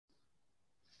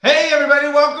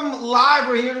everybody. Welcome live.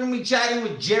 We're here to be chatting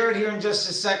with Jered here in just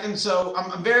a second. So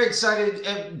I'm very excited.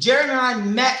 Jered and I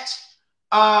met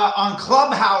on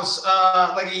Clubhouse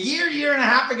like a year and a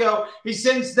half ago. He's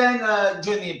since then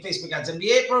joined the Facebook Ads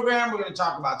MBA program. We're going to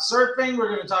talk about surfing. We're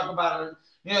going to talk about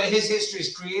his history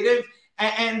is creative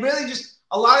and really just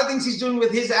a lot of things he's doing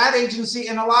with his ad agency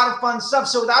and a lot of fun stuff.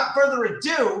 So without further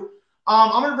ado,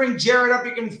 I'm going to bring Jered up.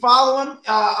 You can follow him.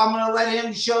 I'm going to let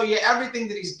him show you everything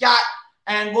that he's got.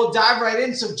 And we'll dive right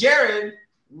in. So, Jered,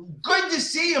 good to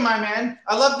see you, my man.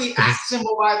 I love the @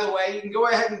 symbol, by the way. You can go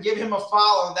ahead and give him a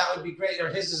follow. That would be great. Or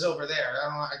his is over there.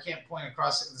 I can't point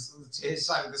across to his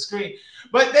side of the screen.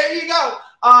 But there you go.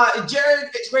 Jered,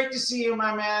 it's great to see you,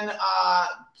 my man.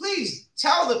 Please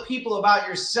tell the people about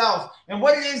yourself and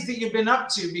what it is that you've been up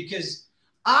to, because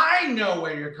I know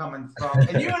where you're coming from.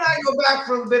 And you and I go back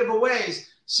for a bit of a ways.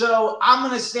 So I'm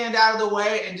going to stand out of the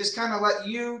way and just kind of let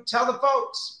you tell the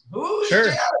folks who's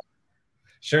Jered.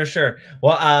 Sure.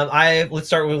 Well, let's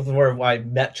start with where I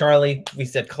met Charley. We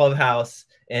said Clubhouse,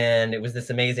 and it was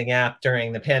this amazing app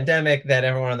during the pandemic that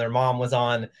everyone and their mom was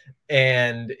on,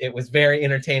 and it was very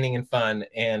entertaining and fun,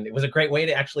 and it was a great way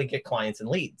to actually get clients and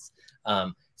leads.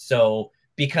 So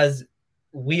because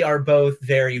we are both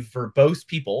very verbose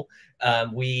people,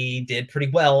 we did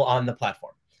pretty well on the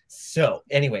platform. So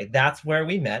anyway, that's where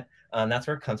we met. That's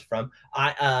where it comes from.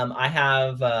 I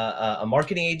have a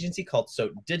marketing agency called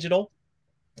Sodt Digital.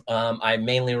 I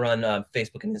mainly run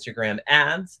Facebook and Instagram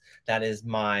ads. That is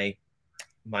my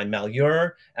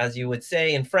malheur, as you would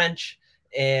say in French,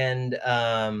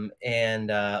 or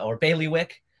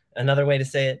bailiwick, another way to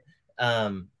say it.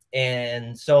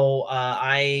 And so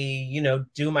I,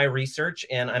 do my research,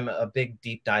 and I'm a big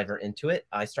deep diver into it.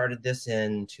 I started this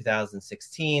in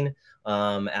 2016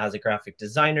 as a graphic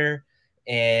designer,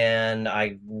 and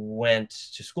I went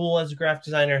to school as a graphic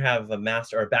designer, have a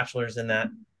bachelor's in that,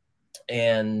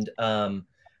 and a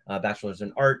bachelor's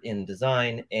in art in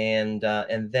design, and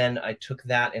then I took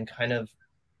that and kind of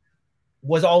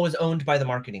was always owned by the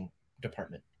marketing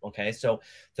department. Okay, so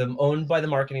owned by the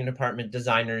marketing department,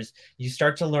 designers, you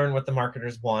start to learn what the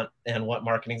marketers want and what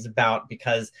marketing's about,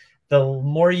 because the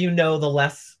more you know, the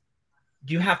less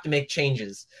you have to make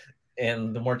changes.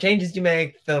 And the more changes you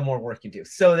make, the more work you do.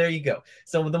 So there you go.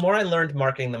 So the more I learned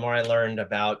marketing, the more I learned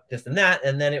about this and that.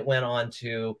 And then it went on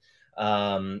to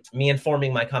me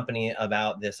informing my company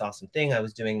about this awesome thing. I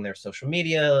was doing their social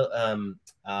media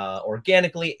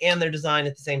organically and their design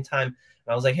at the same time.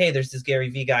 I was like, hey, there's this Gary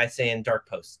V guy saying dark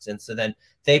posts. And so then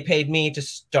they paid me to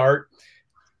start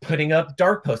putting up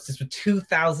dark posts. This was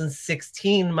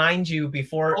 2016, mind you,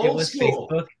 before it was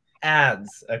Facebook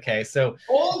ads. Okay, so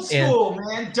old school,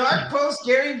 man. Dark post,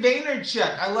 Gary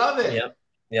Vaynerchuk. I love it.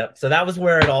 Yep. So that was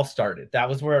where it all started. That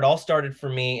was where it all started for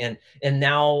me. And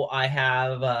now I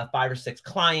have 5 or 6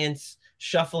 clients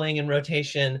shuffling in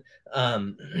rotation.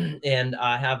 And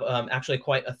I have actually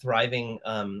quite a thriving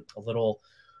little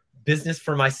business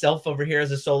for myself over here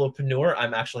as a solopreneur.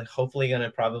 I'm actually hopefully going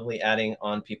to probably adding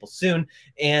on people soon.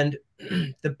 And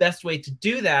the best way to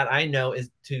do that, I know, is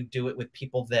to do it with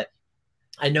people that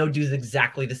I know do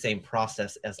exactly the same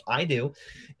process as I do.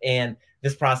 And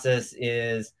this process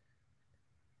is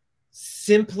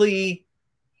simply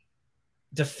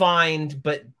defined,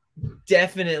 but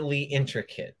definitely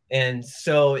intricate. And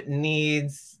so it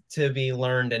needs to be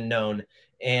learned and known.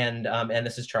 And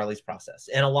this is Charley's process.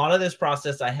 And a lot of this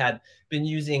process I had been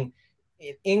using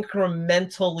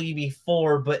incrementally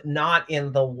before, but not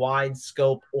in the wide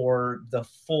scope or the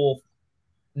full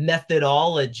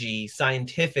methodology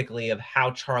scientifically of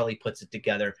how Charley puts it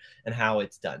together and how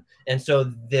it's done. And so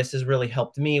this has really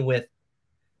helped me with,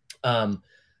 in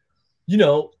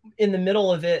the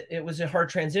middle of it, it was a hard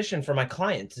transition for my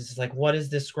clients. It's like, what is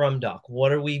this Scrum doc?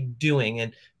 What are we doing?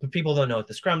 And people don't know what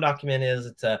the Scrum document is.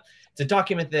 It's a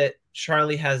document that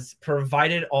Charley has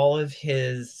provided all of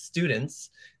his students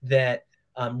that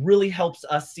really helps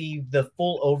us see the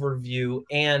full overview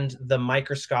and the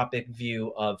microscopic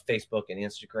view of Facebook and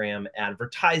Instagram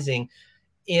advertising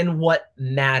in what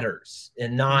matters,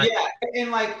 and not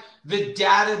and like the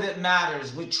data that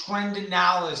matters with trend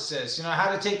analysis.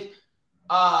 How to take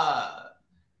an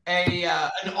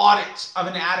audit of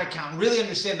an ad account, really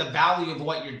understand the value of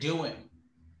what you're doing.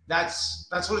 That's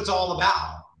what it's all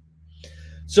about.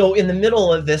 So in the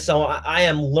middle of this, so I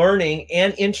am learning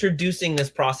and introducing this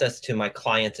process to my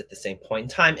clients at the same point in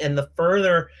time. And the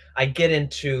further I get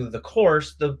into the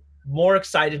course, the more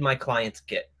excited my clients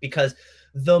get, because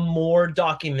the more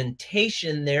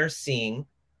documentation they're seeing,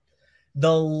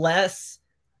 the less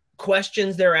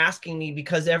questions they're asking me,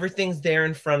 because everything's there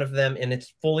in front of them and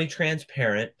it's fully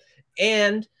transparent.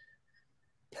 And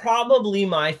probably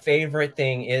my favorite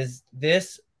thing is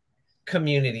this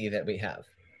community that we have.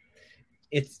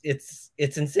 It's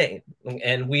insane.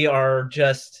 And we are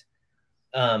just,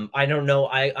 I don't know.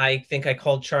 I think I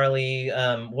called Charley,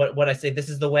 what I say, this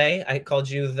is the way. I called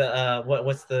you the,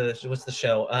 what's the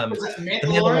show? The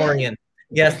Mandalorian.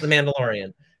 Yes, the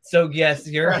Mandalorian. So yes,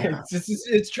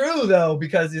 it's true though,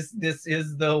 because this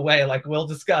is the way. Like, we'll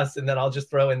discuss, and then I'll just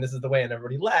throw in this is the way, and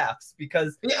everybody laughs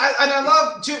because. Yeah, and I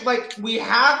love too. Like, we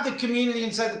have the community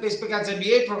inside the Facebook Ads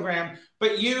MBA program,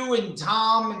 but you and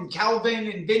Tom and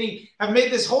Kelvin and Vinny have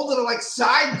made this whole little like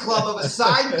side club of a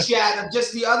side chat of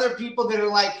just the other people that are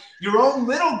like your own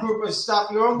little group of stuff,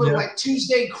 your own little like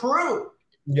Tuesday crew.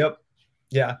 Yep.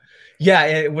 Yeah.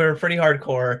 Yeah, we're pretty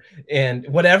hardcore, and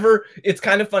whatever. It's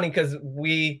kind of funny because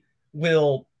we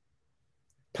will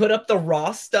put up the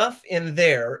raw stuff in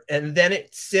there, and then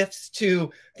it sifts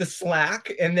to the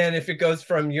Slack, and then if it goes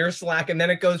from your Slack, and then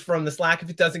it goes from the Slack, if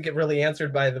it doesn't get really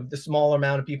answered by the small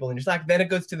amount of people in your Slack, then it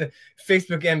goes to the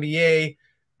Facebook MBA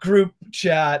group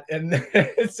chat, and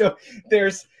so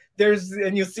there's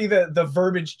and you'll see the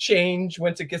verbiage change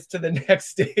once it gets to the next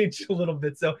stage a little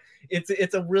bit. So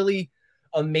it's a really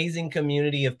amazing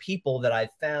community of people that I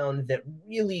found that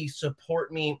really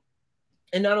support me.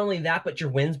 And not only that, but your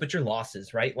wins, but your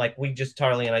losses, right? Like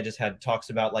Charley and I just had talks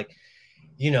about, like,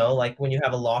 you know, like when you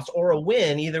have a loss or a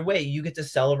win, either way, you get to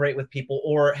celebrate with people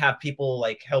or have people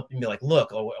like help you, be like,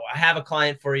 look, I have a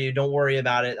client for you. Don't worry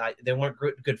about it. They weren't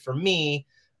good for me.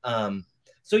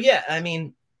 So yeah, I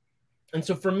mean, and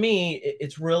so for me,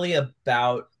 it's really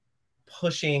about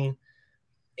pushing,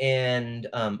 and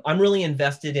I'm really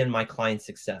invested in my client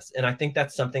success. And I think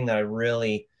that's something that I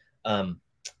really, I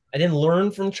didn't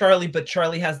learn from Charley, but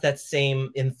Charley has that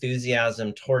same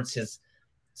enthusiasm towards his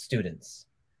students,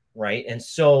 right? And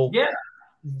so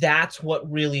that's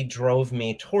what really drove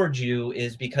me towards you,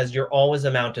 is because you're always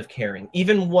amount of caring.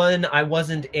 Even when I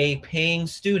wasn't a paying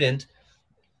student,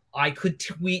 I could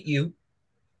tweet you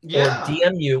or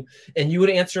DM you, and you would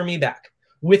answer me back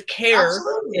with care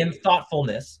and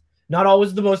thoughtfulness. Not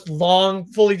always the most long,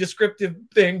 fully descriptive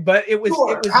thing, but it was.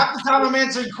 Sure. Half the time I'm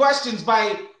answering questions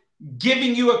by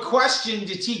giving you a question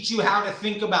to teach you how to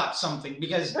think about something,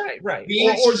 because the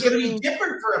answer is going to be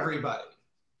different for everybody.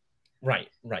 Right,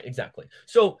 exactly.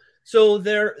 So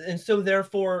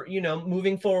therefore, you know,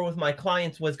 moving forward with my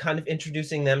clients was kind of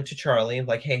introducing them to Charley,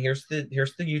 like, hey, here's the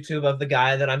YouTube of the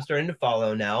guy that I'm starting to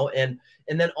follow now, and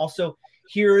then also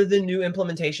here are the new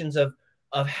implementations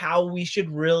of how we should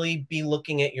really be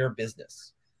looking at your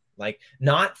business, like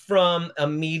not from a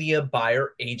media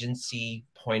buyer agency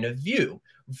point of view,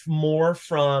 more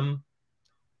from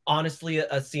honestly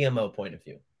a CMO point of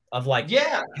view of like,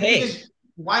 hey,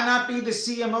 why not be the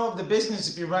CMO of the business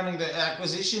if you're running the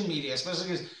acquisition media, especially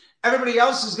because everybody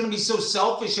else is going to be so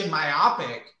selfish and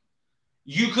myopic.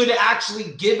 You could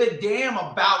actually give a damn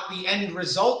about the end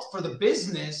result for the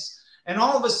business, and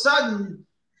all of a sudden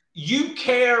you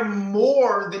care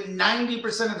more than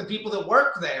 90% of the people that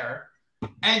work there,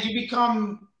 and you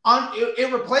become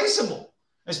irreplaceable,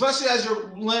 especially as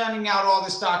you're laying out all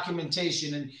this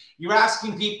documentation and you're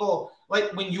asking people,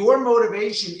 like, when your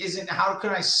motivation isn't how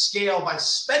can I scale by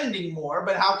spending more,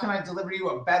 but how can I deliver you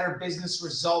a better business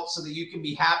result so that you can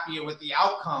be happier with the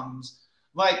outcomes,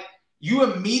 like, you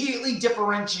immediately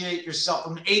differentiate yourself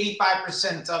from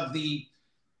 85% of the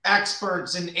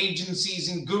experts and agencies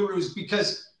and gurus,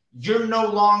 because you're no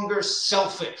longer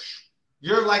selfish.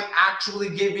 You're like actually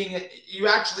you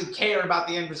actually care about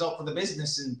the end result for the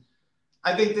business. And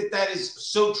I think that is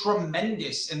so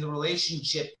tremendous in the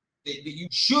relationship that you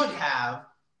should have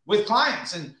with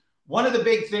clients. And one of the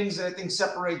big things that I think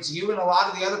separates you and a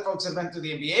lot of the other folks that have been through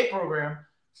the MBA program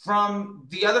from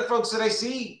the other folks that I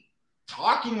see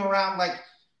talking around, like,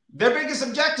 their biggest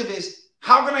objective is,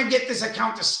 how can I get this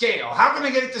account to scale? How can I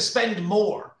get it to spend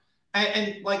more?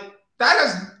 And like,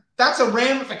 that's a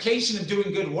ramification of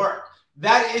doing good work.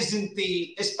 That isn't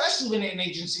especially when an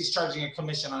agency is charging a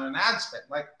commission on an ad spend.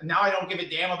 Like, now I don't give a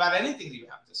damn about anything that you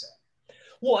have to say.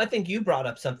 Well, I think you brought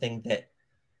up something that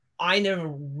I never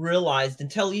realized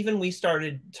until even we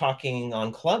started talking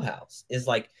on Clubhouse, is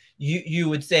like, you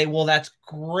would say, well, that's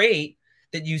great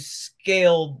that you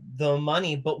scaled the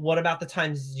money, but what about the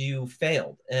times you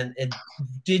failed? And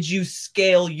did you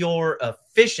scale your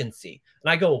efficiency?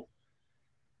 And I go,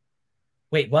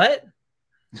 wait, what?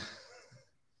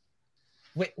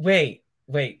 Wait.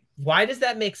 Why does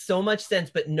that make so much sense,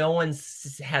 but no one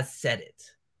has said it?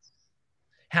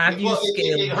 Have you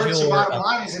scaled it hurts your bottom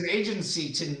line as an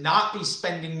agency to not be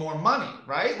spending more money,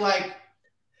 right? Like,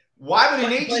 why would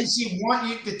an agency want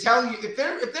you to tell you if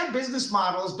their business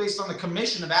model is based on the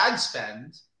commission of ad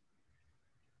spend?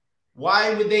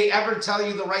 Why would they ever tell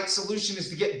you the right solution is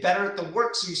to get better at the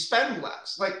work so you spend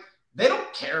less? Like, they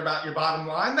don't care about your bottom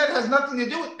line. That has nothing to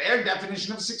do with their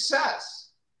definition of success.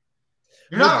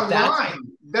 You're not aligned.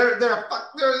 They're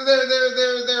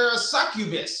a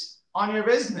succubus on your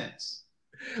business,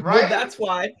 right? Well, that's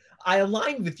why I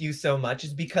aligned with you so much,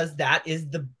 is because that is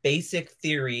the basic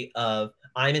theory of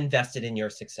I'm invested in your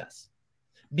success.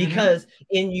 Because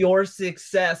in your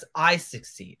success, I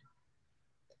succeed.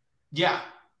 Yeah.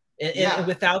 And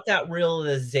without that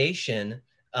realization,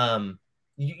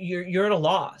 you're at a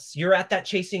loss. You're at that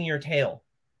chasing your tail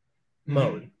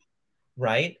mode,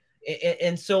 right?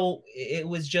 And so it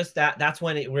was just that's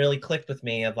when it really clicked with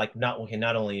me of like, not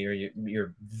only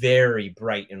you're very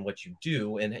bright in what you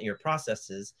do and your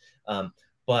processes,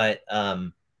 but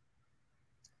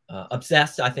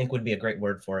obsessed, I think, would be a great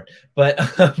word for it. But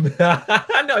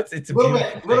no, it's a little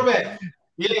bit.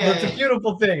 Yeah, it's a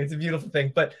beautiful thing. It's a beautiful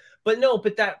thing. But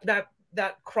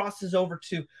that crosses over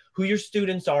to who your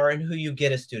students are and who you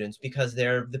get as students, because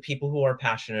they're the people who are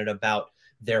passionate about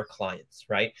their clients,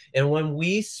 right? And when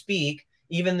we speak,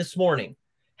 even this morning,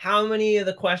 how many of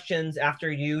the questions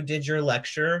after you did your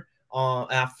lecture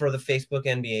for the Facebook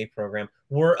MBA program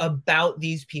were about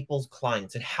these people's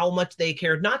clients and how much they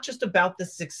cared, not just about the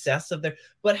success of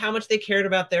but how much they cared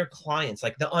about their clients?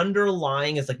 Like, the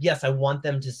underlying is like, yes, I want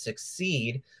them to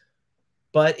succeed,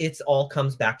 but it's all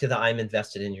comes back to the I'm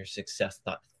invested in your success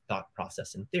thought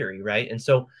process and theory, right? And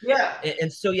so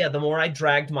the more I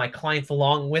dragged my clients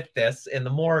along with this, and the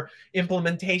more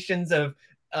implementations of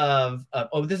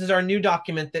oh, this is our new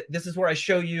document, that this is where I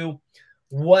show you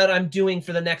what I'm doing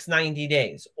for the next 90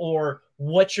 days, or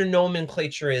what your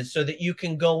nomenclature is, so that you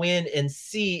can go in and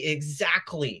see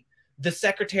exactly, the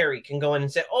secretary can go in and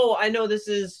say, oh, I know this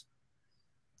is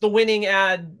the winning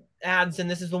ads, and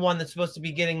this is the one that's supposed to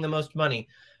be getting the most money.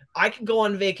 I can go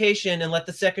on vacation and let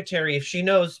the secretary, if she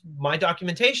knows my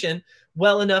documentation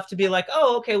well enough, to be like,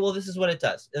 oh, okay, well, this is what it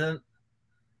does.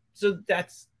 So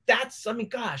that's, I mean,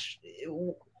 gosh,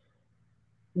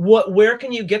 where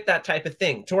can you get that type of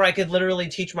thing to where I could literally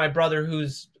teach my brother,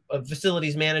 who's a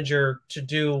facilities manager, to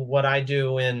do what I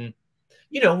do and,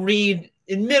 read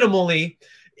minimally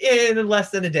in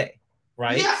less than a day,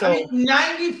 right? Yeah, so, I mean,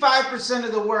 95%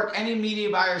 of the work any media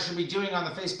buyer should be doing on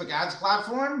the Facebook ads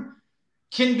platform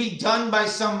can be done by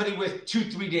somebody with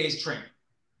 2-3 days training.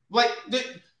 Like,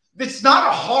 it's not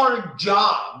a hard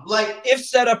job. Like, if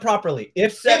set up properly.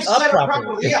 If set up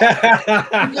properly.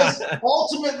 Yeah. Because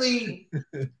ultimately,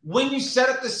 when you set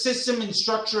up the system and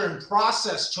structure and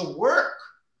process to work,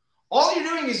 all you're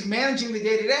doing is managing the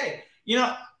day-to-day.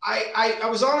 I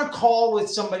was on a call with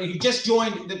somebody who just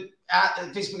joined the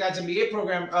Facebook Ads MBA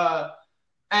program,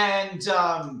 and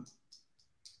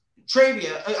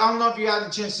Travia, I don't know if you had the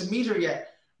chance to meet her yet,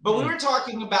 but we were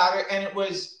talking about it, and it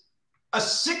was a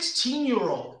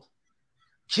 16-year-old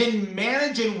can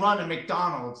manage and run a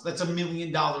McDonald's that's $1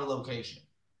 million location.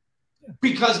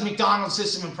 Because McDonald's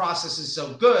system and process is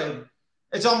so good,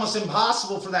 it's almost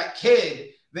impossible for that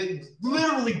kid that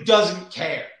literally doesn't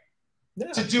care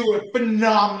to do a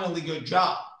phenomenally good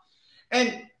job.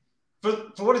 And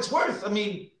for what it's worth, I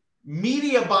mean,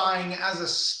 media buying as a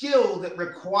skill that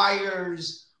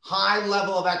requires high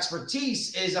level of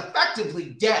expertise is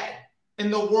effectively dead in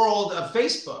the world of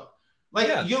Facebook.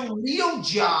 Like, your real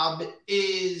job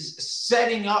is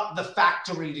setting up the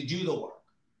factory to do the work,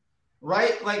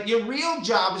 right? Like, your real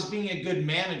job is being a good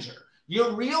manager.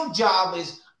 Your real job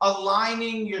is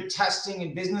aligning your testing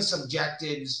and business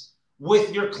objectives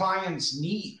with your client's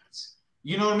needs.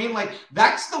 You know what I mean? Like,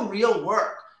 that's the real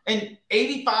work. And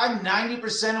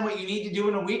 85-90% of what you need to do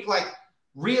in a week, like,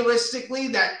 realistically,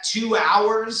 that 2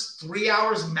 hours, 3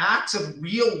 hours max of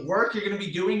real work you're going to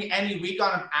be doing any week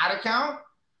on an ad account.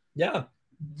 Yeah.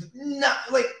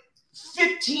 Not like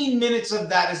 15 minutes of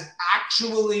that is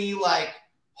actually like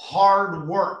hard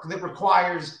work that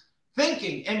requires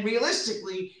thinking. And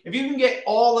realistically, if you can get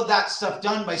all of that stuff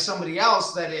done by somebody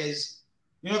else, that is,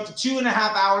 if the 2.5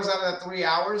 hours out of that 3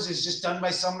 hours is just done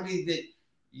by somebody that,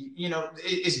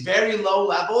 is very low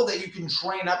level, that you can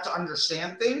train up to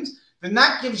understand things, then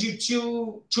that gives you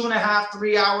 2.5,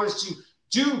 3 hours to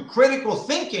do critical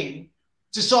thinking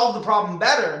to solve the problem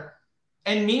better.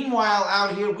 And meanwhile,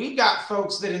 out here, we got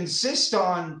folks that insist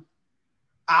on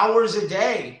hours a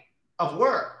day of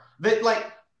work. That,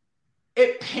 like,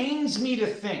 it pains me to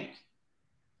think,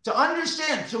 to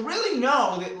understand, to really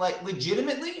know that, like,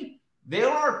 legitimately, there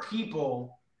are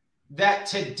people that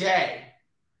today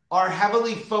are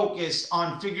heavily focused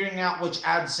on figuring out which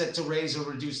ad set to raise or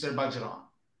reduce their budget on.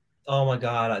 Oh my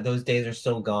God, those days are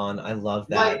so gone. I love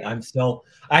that.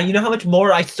 Like, you know how much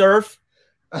more I surf?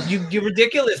 You're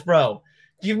ridiculous, bro.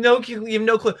 You have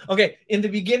no clue. Okay, in the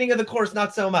beginning of the course,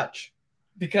 not so much,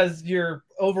 because you're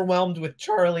overwhelmed with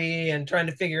Charley and trying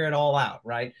to figure it all out,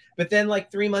 right? But then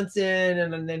like 3 months in,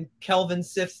 and then Kelvin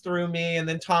sifts through me, and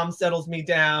then Tom settles me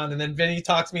down, and then Vinny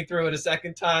talks me through it a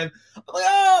second time. I'm like,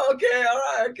 oh, okay, all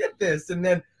right, I get this. And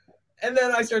then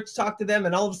I start to talk to them,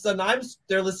 and all of a sudden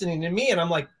they're listening to me, and I'm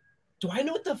like, do I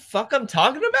know what the fuck I'm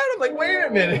talking about? I'm like, wait a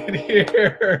minute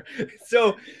here.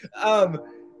 So,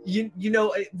 you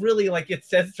know, it really, like, it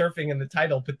says surfing in the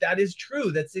title, but that is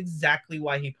true. That's exactly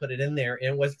why he put it in there.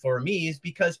 And it was for me, is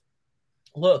because,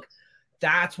 look,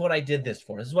 that's what I did this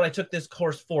for. This is what I took this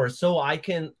course for. So I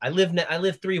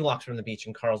live 3 blocks from the beach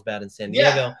in Carlsbad in San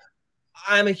Diego. Yeah.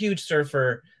 I'm a huge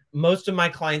surfer. Most of my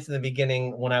clients in the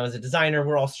beginning, when I was a designer,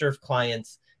 were all surf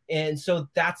clients. And so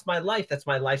that's my life. That's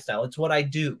my lifestyle. It's what I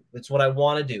do. It's what I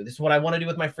want to do. This is what I want to do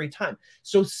with my free time.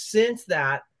 So since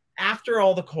that, after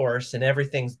all the course and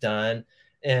everything's done,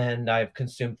 and I've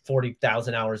consumed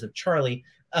 40,000 hours of Charley,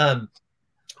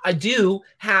 I do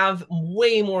have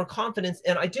way more confidence.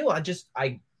 And I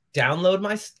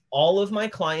download all of my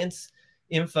clients'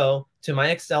 info to my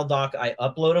Excel doc. I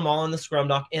upload them all in the Scrum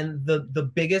doc. And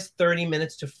the biggest 30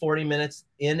 minutes to 40 minutes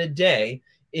in a day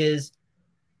is,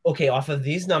 okay, off of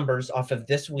these numbers, off of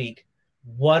this week,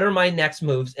 what are my next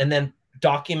moves? And then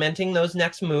documenting those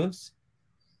next moves,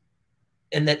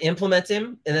 and then implement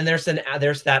them. And then there's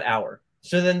that hour.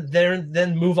 So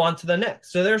then move on to the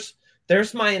next. So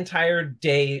there's my entire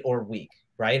day or week,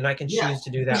 right? And I can choose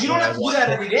to do that. You don't have to do that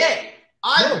every day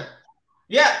either. No.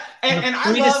 Yeah. And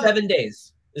 3 to 7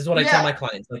 days is what I tell my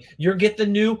clients. Like, you'll get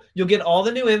all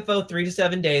the new info 3 to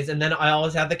 7 days. And then I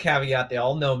always have the caveat, they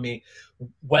all know me,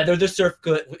 whether the surf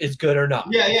is good or not.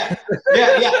 Yeah.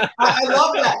 I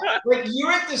love that. Like,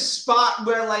 you're at the spot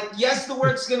where, like, yes, the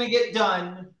work's going to get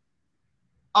done.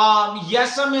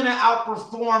 Yes, I'm going to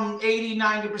outperform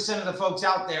 80-90% of the folks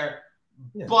out there.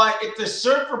 Yeah. But if the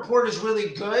surf report is really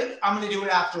good, I'm going to do it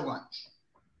after lunch.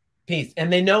 Peace.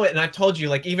 And they know it. And I've told you,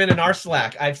 like, even in our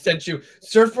Slack, I've sent you,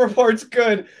 surf report's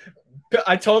good.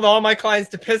 I told all my clients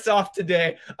to piss off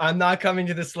today. I'm not coming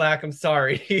to the Slack. I'm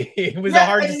sorry. It was a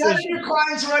hard decision. None of your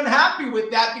clients are unhappy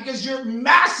with that because you're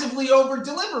massively over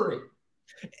delivering.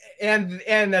 And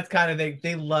that's kind of,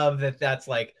 they love that. That's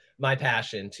like my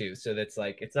passion too. So that's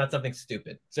like, it's not something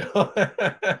stupid. So yeah,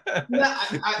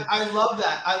 I love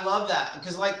that. I love that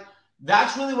because, like,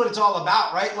 that's really what it's all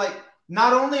about, right? Like,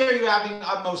 not only are you having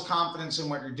utmost confidence in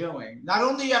what you're doing, not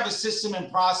only do you have a system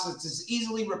and process that's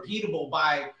easily repeatable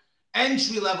by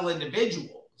entry-level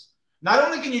individuals, not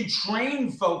only can you train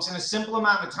folks in a simple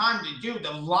amount of time to do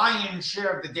the lion's share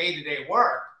of the day-to-day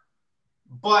work,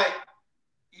 but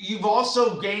you've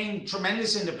also gained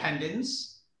tremendous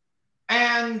independence,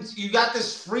 and you got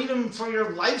this freedom for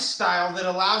your lifestyle that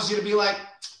allows you to be like,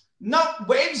 no,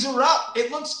 waves are up.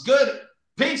 It looks good.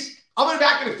 Peace. I'll be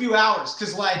back in a few hours.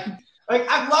 Because, like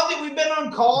I love that we've been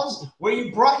on calls where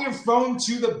you brought your phone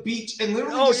to the beach and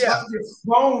literally left your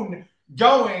phone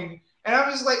going. And I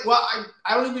was like, well,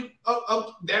 I don't even,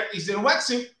 there, he's in a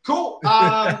wetsuit. Cool.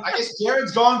 I guess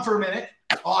Jered's gone for a minute.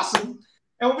 Awesome.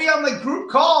 And we'll be on, like,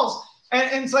 group calls.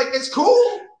 And it's like, it's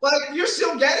cool. Like, you're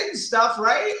still getting stuff,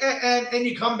 right? And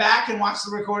you come back and watch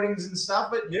the recordings and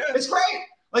stuff. But it's great.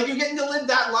 Like, you're getting to live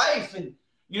that life. And,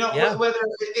 you know, whether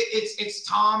it's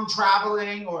Tom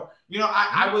traveling or, you know,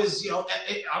 I was, you know,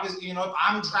 if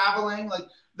I'm traveling, like,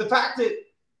 the fact that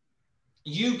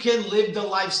you can live the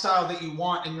lifestyle that you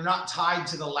want and you're not tied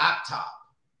to the laptop.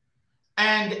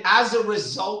 And as a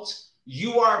result,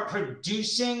 you are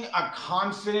producing a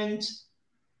confident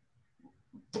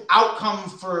outcome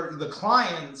for the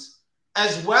clients,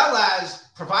 as well as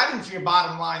providing for your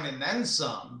bottom line and then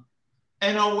some,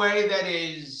 in a way that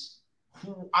is,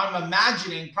 I'm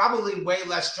imagining, probably way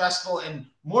less stressful and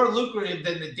more lucrative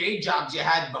than the day jobs you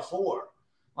had before.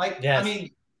 Like, I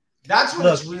mean, that's what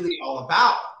it's really all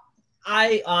about.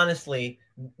 I honestly,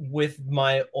 with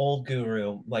my old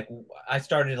guru, like, I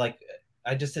started, like,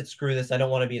 I just said, screw this. I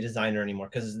don't want to be a designer anymore,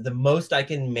 because the most I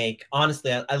can make,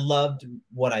 honestly, I loved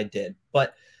what I did,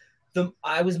 but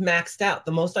I was maxed out.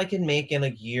 The most I could make in a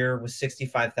year was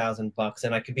 $65,000,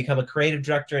 and I could become a creative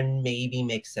director and maybe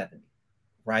make 70,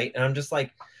 right? And I'm just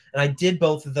like, and I did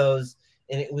both of those,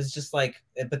 and it was just like,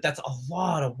 but that's a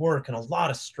lot of work and a lot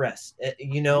of stress,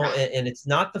 you know, and it's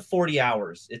not the 40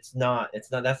 hours. That's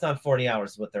not 40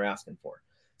 hours is what they're asking for.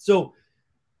 So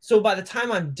by the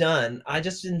time I'm done, I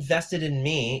just invested in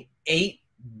me, ate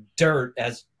dirt,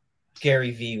 as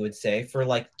Gary Vee would say, for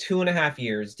like 2.5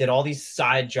 years, did all these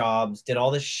side jobs, did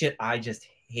all this shit I just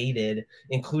hated,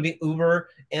 including Uber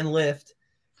and Lyft.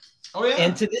 Oh yeah.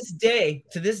 And to this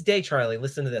day, Charlie,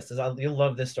 listen to this. You'll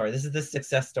love this story. This is the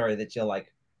success story that you'll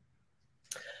like.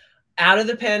 Out of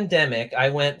the pandemic, I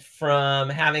went from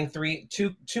having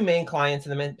two main clients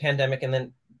in the pandemic, and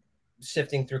then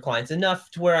shifting through clients enough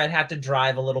to where I'd have to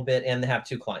drive a little bit and have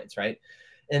 2 clients, right?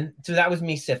 And so that was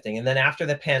me sifting. And then after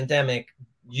the pandemic,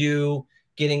 you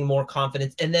getting more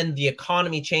confidence, and then the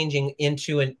economy changing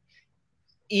into an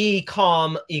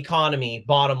e-com economy,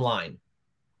 bottom line,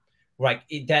 right?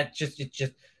 It's just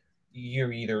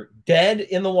you're either dead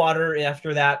in the water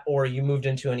after that, or you moved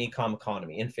into an e-com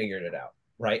economy and figured it out,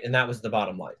 right? And that was the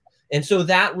bottom line. And so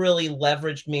that really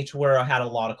leveraged me to where I had a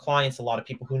lot of clients, a lot of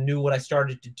people who knew what I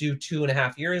started to do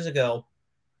 2.5 years ago.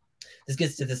 This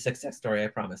gets to the success story, I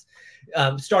promise.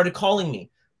 Started calling me.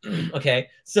 Okay.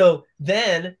 So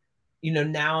then, you know,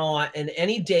 now, and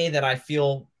any day that I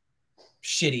feel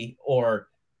shitty or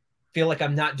feel like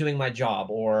I'm not doing my job,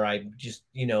 or I just,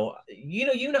 you know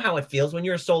how it feels when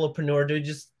you're a solopreneur, dude.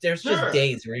 There's just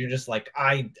days where you're just like,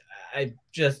 I'm faking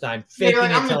it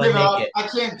till I make it. I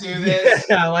can't do this.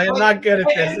 Yeah, I'm not good at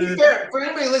this. Fair, for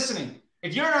anybody listening,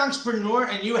 if you're an entrepreneur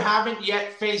and you haven't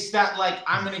yet faced that, like,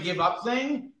 I'm going to give up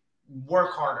thing,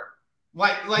 work harder.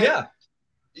 Like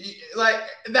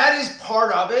that is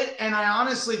part of it. And I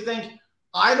honestly think,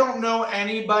 I don't know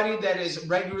anybody that is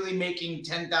regularly making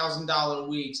 $10,000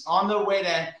 weeks on their way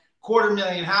to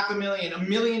 $250,000, $500,000, $1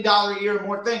 million a year or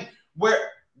more thing, where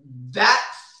that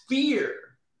fear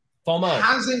FOMO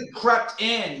hasn't crept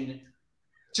in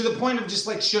to the point of just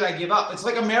like, should I give up? It's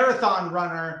like a marathon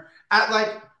runner at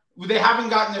like, they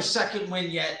haven't gotten their second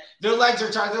win yet. Their legs are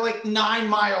tired. They're like 9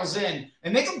 miles in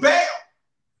and they can bail.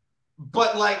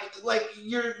 But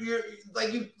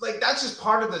that's just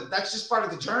part of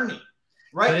the journey.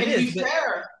 Right. And to be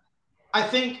fair, I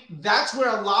think that's where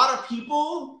a lot of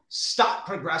people stop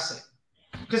progressing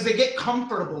because they get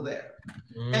comfortable there.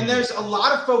 And there's a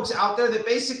lot of folks out there that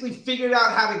basically figured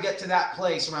out how to get to that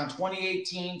place around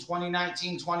 2018,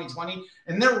 2019, 2020,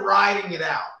 and they're riding it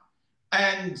out.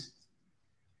 And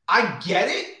I get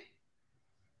it,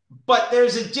 but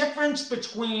there's a difference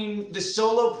between the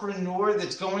solopreneur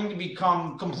that's going to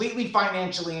become completely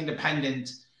financially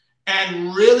independent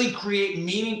and really create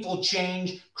meaningful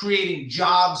change, creating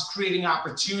jobs, creating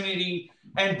opportunity,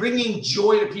 and bringing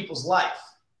joy to people's life.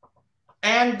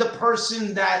 And the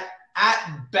person that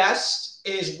at best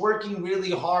is working really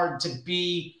hard to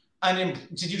do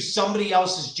somebody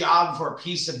else's job for a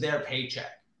piece of their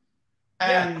paycheck.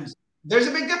 And there's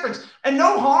a big difference. And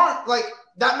no harm, like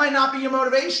that might not be your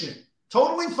motivation.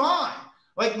 Totally fine.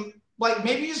 Like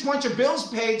maybe you just want your bills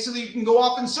paid so that you can go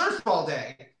off and surf all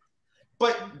day.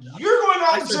 But you're going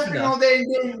off and surfing all day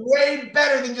and doing way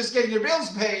better than just getting your bills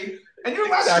paid. And you're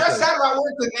less stressed out about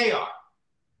work than they are.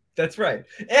 That's right.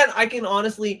 And I can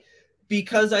honestly,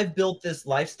 because I've built this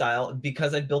lifestyle,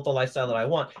 because I've built the lifestyle that I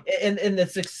want, and the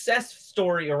success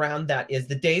story around that is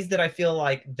the days that I feel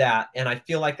like that, and I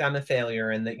feel like I'm a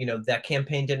failure and that, you know, that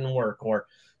campaign didn't work, or,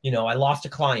 you know, I lost a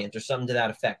client or something to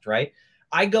that effect, right?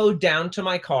 I go down to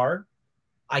my car.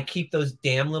 I keep those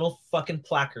damn little fucking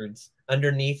placards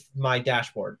underneath my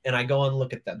dashboard, and I go and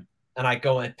look at them, and I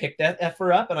go and pick that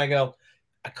effer up, and I go,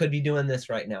 I could be doing this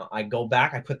right now. I go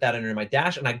back, I put that under my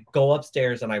dash, and I go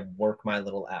upstairs and I work my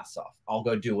little ass off. I'll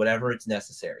go do whatever it's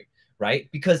necessary, right?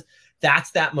 Because that's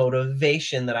that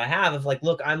motivation that I have of like,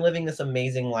 look, I'm living this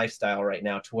amazing lifestyle right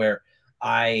now to where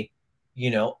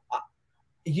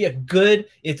good.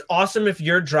 It's awesome if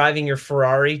you're driving your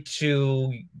Ferrari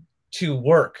to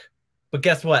work. But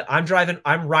guess what?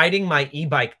 I'm riding my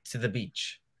e-bike to the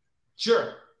beach.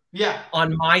 Sure. Yeah.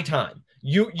 On my time.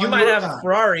 You might have a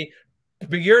Ferrari,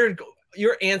 but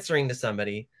you're answering to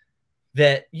somebody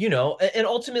that, you know, and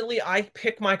ultimately I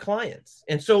pick my clients.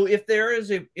 And so if there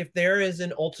is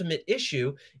an ultimate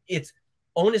issue, it's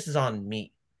onus is on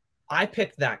me. I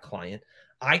picked that client.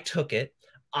 I took it.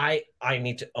 I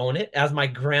need to own it. As my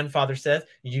grandfather says,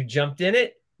 you jumped in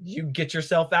it, you get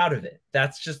yourself out of it.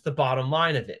 That's just the bottom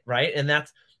line of it. Right. And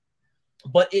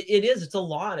but it's a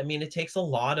lot. I mean, it takes a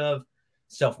lot of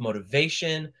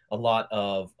self-motivation, a lot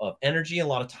of energy, a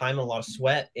lot of time, a lot of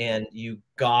sweat. And you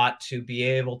got to be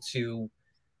able to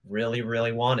really,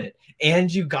 really want it.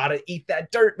 And you got to eat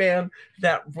that dirt, man.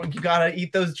 You got to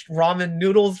eat those ramen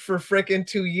noodles for frickin'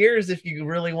 2 years if you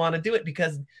really want to do it,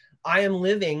 because I am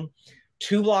living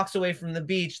 2 blocks away from the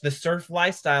beach, the surf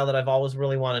lifestyle that I've always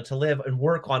really wanted to live, and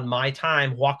work on my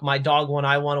time, walk my dog when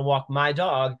I want to walk my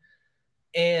dog,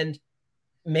 and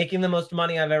making the most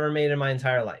money I've ever made in my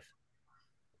entire life.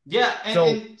 Yeah.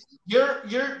 And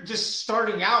you're just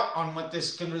starting out on what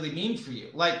this can really mean for you.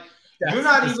 Like, you're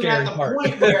not even at the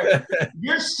point where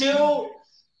you're still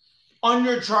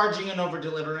undercharging and over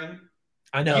delivering.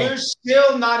 I know. You're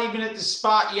still not even at the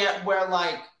spot yet where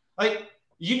like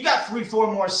you've got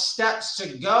 3-4 more steps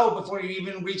to go before you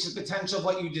even reach the potential of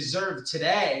what you deserve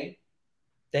today.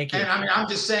 Thank you. And I mean, I'm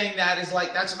just saying that is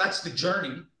like, that's the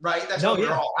journey, right? That's where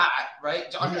we're all at, right?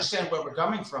 To understand where we're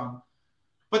coming from.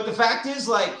 But the fact is,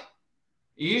 like,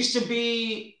 you used to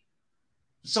be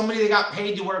somebody that got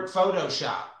paid to work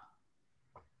Photoshop.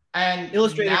 And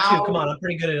Illustrator now, too. Come on, I'm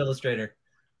pretty good at Illustrator.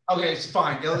 Okay, it's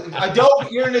fine. Adobe,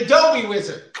 you're an Adobe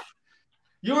wizard.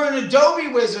 You're an Adobe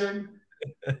wizard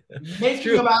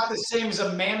making about the same as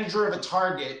a manager of a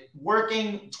Target,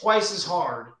 working twice as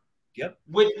hard. Yep.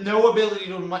 With no ability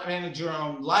to manage your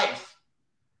own life.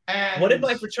 And what did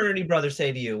my fraternity brother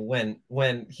say to you when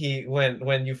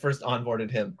you first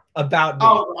onboarded him about me?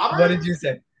 Oh, Robert? What did you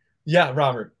say? Yeah,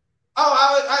 Robert.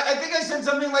 Oh, I think I said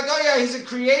something like, "Oh yeah, he's a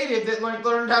creative that like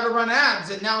learned how to run ads,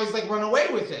 and now he's like run away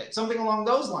with it." Something along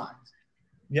those lines.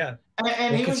 Yeah.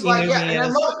 And he was like, "Yeah." And I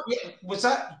love it. Yeah. What's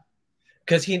that?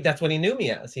 Because that's what he knew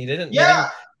me as. He didn't.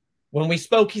 Yeah. When we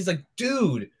spoke, he's like,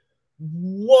 "Dude,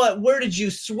 where did you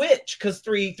switch?" Because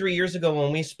three years ago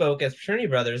when we spoke as fraternity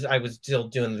brothers, I was still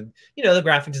doing the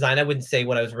graphic design. I wouldn't say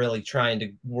what I was really trying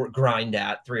to grind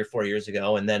at 3 or 4 years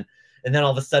ago, and then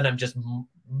all of a sudden I'm just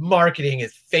marketing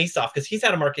his face off, because he's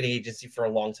had a marketing agency for a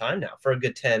long time now, for a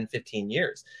good 10-15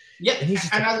 years. Yeah.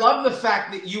 And I love the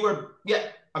fact that you were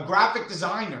a graphic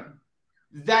designer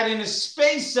that in a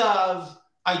space of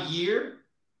a year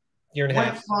and a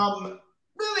went half from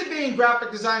really being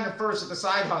graphic designer first at the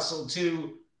side hustle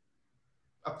to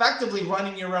effectively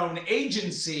running your own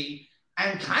agency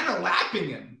and kind of lapping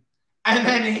him. And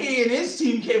then he and his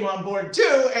team came on board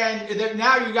too. And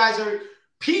now you guys are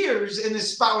peers in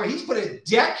this spot where he's put a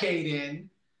decade in.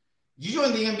 You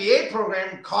joined the MBA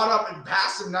program, caught up and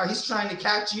passed him. Now he's trying to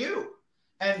catch you.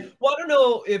 And well, I don't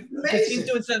know if he's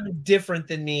doing something different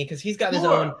than me, because he's got his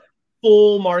own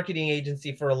full marketing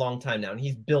agency for a long time now, and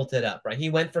he's built it up, right?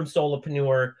 He went from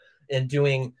solopreneur and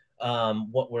doing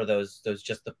what were those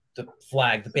just the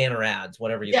flag, the banner ads,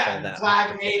 whatever you call that.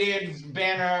 Flag native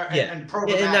banner and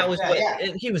programmatic. And that was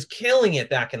and he was killing it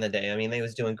back in the day. I mean, he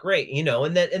was doing great,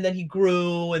 and then he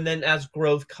grew, and then as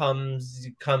growth comes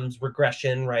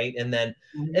regression, right? And then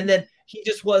he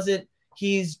just wasn't,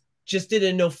 just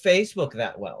didn't know Facebook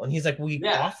that well. And he's like, we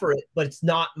offer it, but it's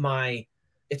not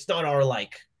our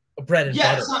like bread and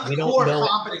butter. It's not the core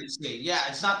competency. Yeah,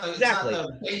 it's not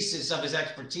the basis of his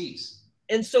expertise.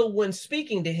 And so when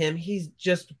speaking to him,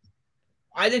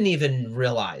 I didn't even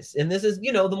realize. And this is,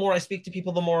 the more I speak to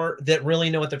people, the more that really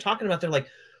know what they're talking about. They're like,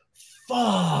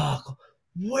 fuck,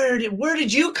 where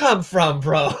did you come from,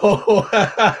 bro?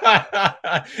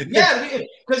 Yeah,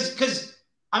 because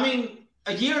I mean,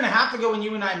 a year and a half ago when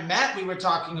you and I met, we were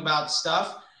talking about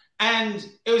stuff. And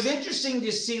it was interesting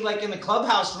to see, like, in the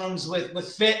Clubhouse rooms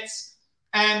with Fitz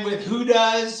and with Who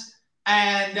Does,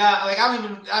 and like I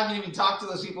haven't even talked to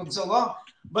those people in so long.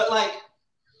 But like,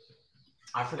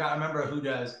 I remember Who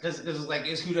Does, because it was like,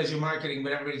 it's Who Does Your Marketing,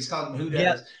 but everybody's calling him Who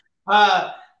Does.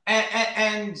 Yeah.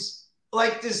 And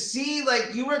like to see,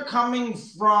 like, you were coming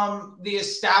from the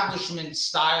establishment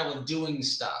style of doing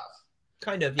stuff.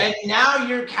 Kind of, yeah. And now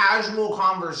your casual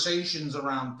conversations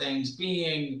around things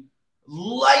being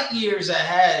light years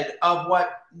ahead of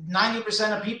what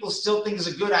 90% of people still think is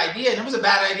a good idea. And it was a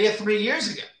bad idea 3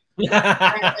 years ago.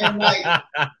 and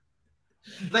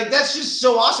like that's just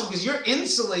so awesome, because you're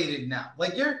insulated now.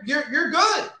 Like you're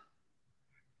good.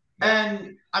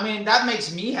 And I mean, that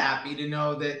makes me happy to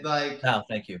know that, like, oh,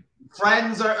 thank you.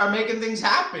 Friends are making things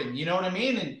happen. You know what I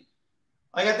mean? And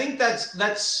like, I think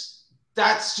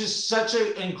that's just such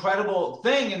an incredible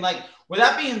thing. And like, with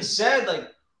that being said, like,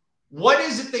 what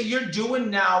is it that you're doing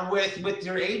now with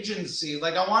your agency?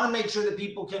 Like, I want to make sure that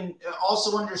people can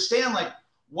also understand, like,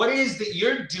 what it is that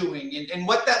you're doing and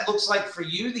what that looks like for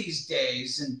you these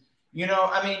days. And,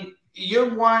 I mean,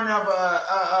 you're one of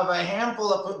a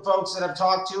handful of folks that I've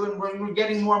talked to, and we're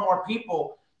getting more and more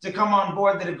people to come on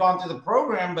board that have gone through the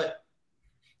program. But,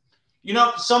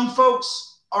 some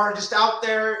folks are just out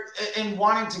there and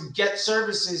wanting to get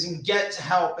services and get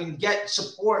help and get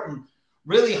support and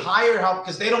really hire help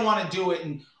because they don't want to do it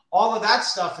and all of that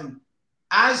stuff. And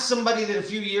as somebody that a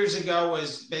few years ago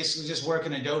was basically just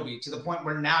working Adobe to the point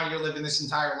where now you're living this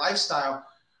entire lifestyle,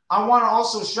 I want to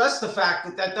also stress the fact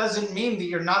that that doesn't mean that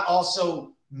you're not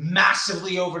also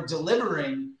massively over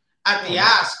delivering at the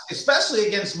ask, especially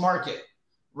against market,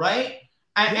 right?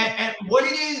 And what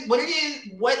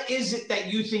is it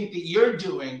that you think that you're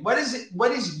doing? What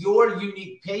is your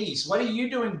unique pace? What are you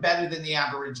doing better than the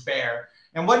average bear?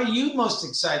 And what are you most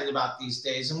excited about these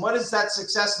days? And what does that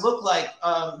success look like,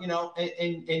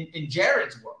 in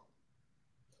Jered's world?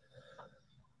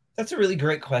 That's a really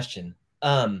great question.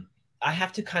 I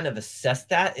have to kind of assess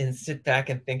that and sit back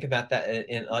and think about that.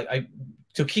 And like,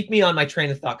 so keep me on my train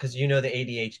of thought, because you know the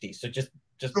ADHD. So just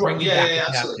bring me back if you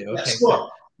have to. Okay, so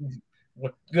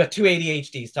you got two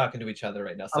ADHDs talking to each other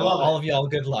right now. So all of y'all,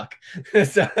 good luck.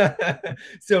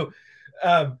 So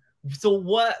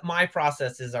what my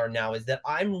processes are now is that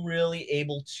I'm really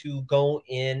able to go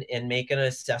in and make an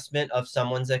assessment of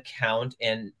someone's account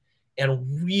and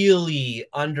really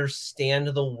understand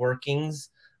the workings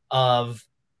of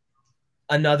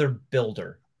another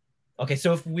builder. Okay,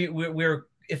 so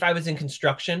if I was in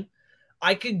construction,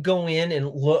 I could go in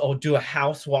and do a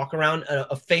house walk around,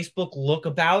 a Facebook look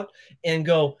about, and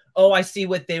go, oh, I see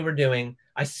what they were doing.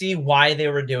 I see why they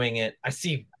were doing it. I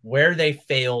see where they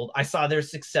failed. I saw their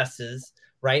successes,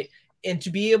 right? And to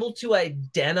be able to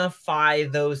identify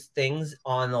those things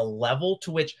on a level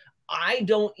to which I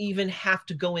don't even have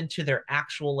to go into their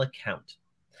actual account.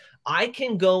 I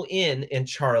can go in, and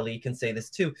Charley can say this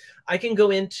too, I can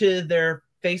go into their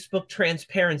Facebook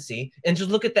transparency and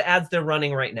just look at the ads they're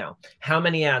running right now, how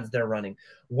many ads they're running,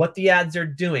 what the ads are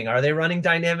doing. Are they running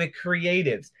dynamic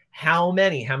creatives? How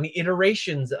many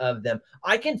iterations of them?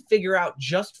 I can figure out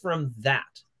just from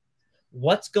that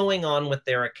what's going on with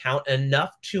their account,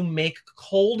 enough to make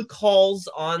cold calls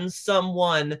on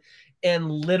someone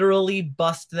and literally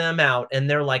bust them out. And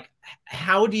they're like,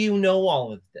 how do you know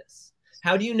all of this?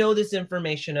 How do you know this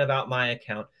information about my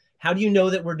account? How do you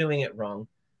know that we're doing it wrong?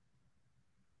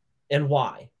 And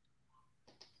why?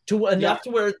 To enough to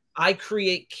where I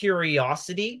create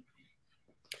curiosity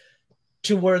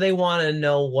to where they want to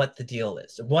know what the deal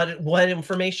is. What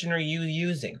information are you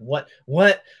using? What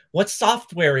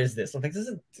software is this? I'm like, this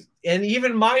is, and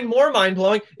even more mind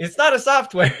blowing. It's not a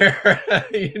software,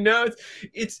 you know.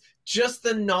 It's just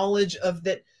the knowledge of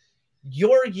that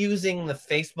you're using the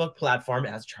Facebook platform,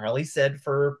 as Charley said,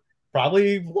 for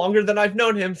probably longer than I've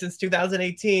known him, since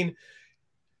 2018.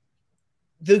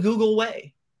 The Google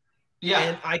way.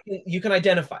 Yeah. And you can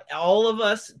identify. All of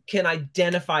us can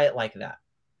identify it like that.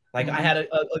 Like I had a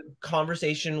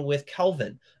conversation with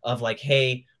Kelvin of like,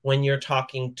 hey, when you're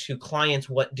talking to clients,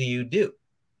 what do you do?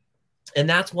 And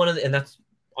that's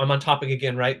I'm on topic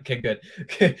again, right? Okay, good.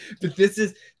 Okay. But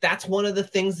that's one of the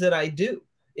things that I do,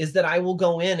 is that I will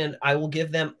go in and I will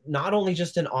give them not only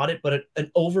just an audit, but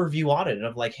an overview audit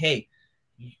of like, hey,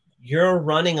 you're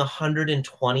running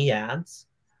 120 ads.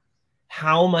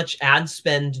 How much ad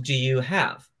spend do you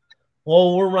have?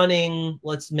 Well, we're running,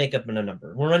 let's make up a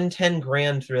number. We're running 10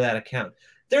 grand through that account.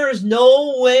 There is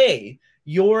no way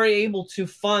you're able to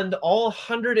fund all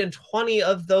 120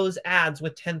 of those ads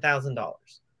with $10,000.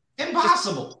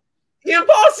 Impossible.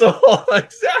 Impossible.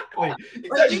 Exactly.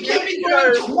 Like, you can't be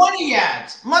running 20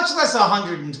 ads, much less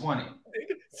 120.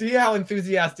 See how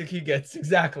enthusiastic he gets.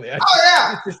 Exactly. Oh,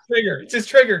 yeah. It's his trigger. It's his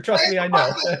trigger. Trust me, I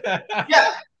know.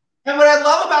 Yeah. And what I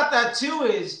love about that too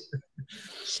is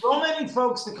so many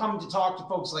folks that come to talk to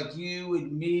folks like you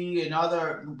and me and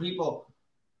other people,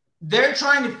 they're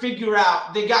trying to figure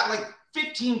out, they got like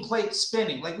 15 plates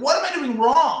spinning. Like, what am I doing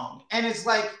wrong? And it's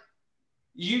like,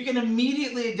 you can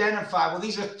immediately identify, well,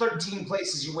 these are 13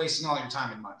 places you're wasting all your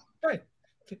time and money. Right.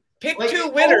 Pick like, two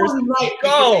winners. Right,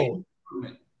 go.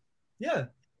 Yeah.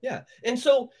 Yeah. And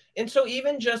so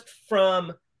even just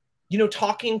from,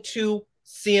 talking to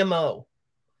CMO,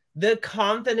 the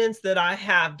confidence that I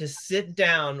have to sit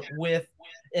down with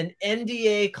an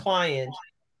NDA client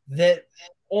that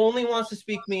only wants to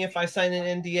speak to me if I sign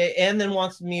an NDA and then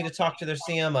wants me to talk to their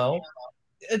CMO,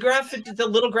 the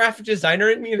little graphic designer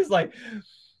in me is like,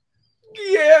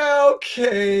 yeah,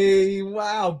 okay,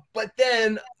 wow. But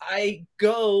then I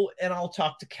go and I'll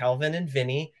talk to Kelvin and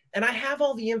Vinny, and I have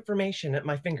all the information at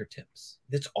my fingertips.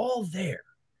 It's all there.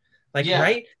 Like,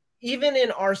 right? Even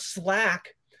in our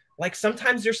Slack, like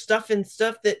sometimes there's stuff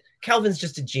that Kelvin's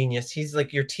just a genius. He's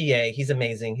like your TA. He's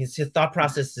amazing. His thought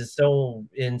process is so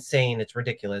insane. It's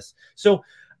ridiculous. So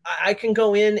I can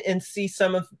go in and see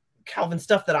some of Kelvin's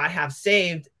stuff that I have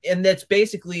saved, and that's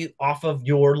basically off of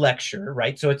your lecture,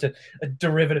 right? So it's a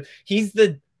derivative. He's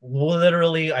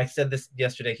literally, I said this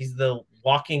yesterday, he's the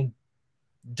walking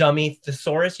dummy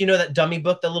thesaurus. You know that dummy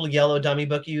book, the little yellow dummy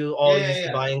book you all used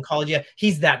to buy in college? Yeah,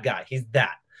 he's that guy. He's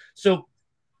that. So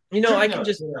I can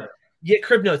just get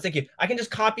crib notes. Thank you. I can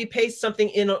just copy paste something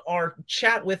in our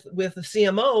chat with the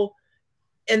CMO,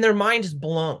 and their mind is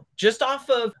blown just off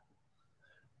of,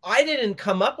 I didn't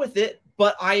come up with it,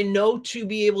 but I know to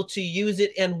be able to use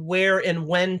it and where and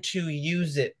when to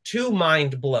use it to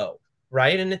mind blow.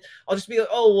 Right. And I'll just be like,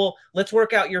 oh, well, let's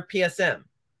work out your PSM.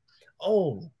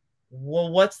 Oh,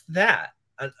 well, what's that?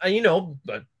 You know,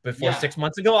 but before Yeah. 6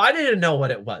 months ago, I didn't know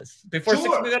what it was. Before 6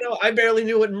 months ago, I barely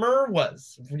knew what myrrh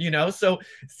was, you know? So,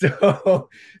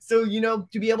 you know,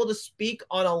 to be able to speak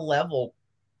on a level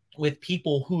with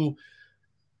people who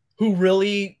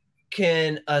really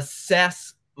can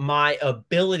assess my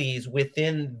abilities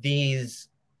within these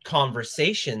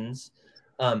conversations,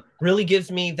 really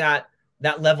gives me that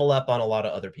level up on a lot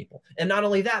of other people. And not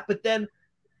only that, but then,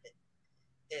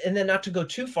 and then not to go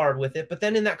too far with it, but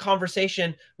then in that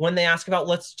conversation, when they ask about,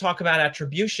 let's talk about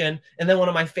attribution. And then one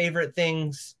of my favorite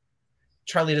things,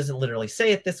 Charley doesn't literally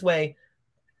say it this way,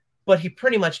 but he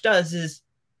pretty much does, is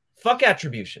fuck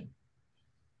attribution.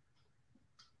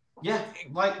 Yeah.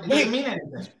 Like, it doesn't mean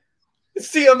anything.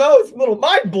 CMO's little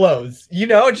mind blows, you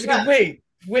know, just go,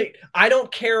 wait, I don't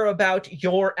care about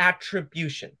your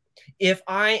attribution. If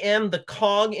I am the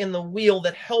cog in the wheel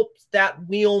that helps that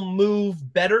wheel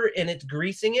move better and it's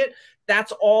greasing it,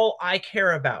 that's all I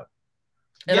care about.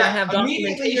 And I have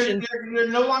documentation. You're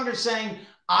no longer saying,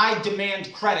 I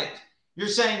demand credit. You're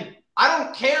saying, I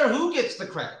don't care who gets the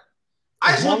credit.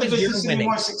 I just want the business to be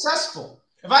more successful.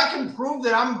 If I can prove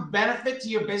that I'm a benefit to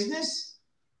your business,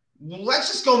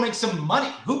 let's just go make some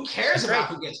money. Who cares about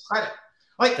who gets credit?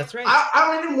 Like, that's right.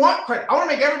 I don't even want credit. I want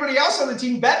to make everybody else on the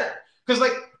team better. Because,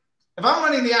 like, if I'm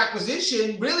running the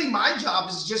acquisition, really my job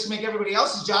is just make everybody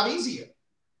else's job easier.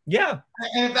 Yeah.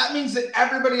 And if that means that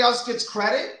everybody else gets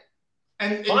credit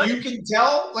and you can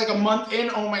tell like a month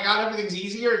in, oh my God, everything's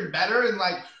easier and better. And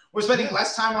like, we're spending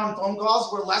less time on phone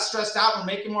calls. We're less stressed out. We're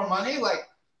making more money. Like,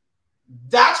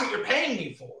 that's what you're paying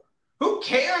me for. Who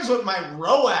cares what my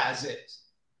ROAS is?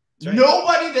 Right.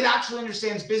 Nobody that actually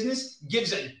understands business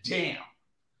gives a damn.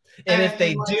 And if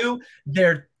they do,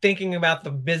 they're thinking about the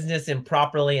business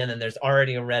improperly, and then there's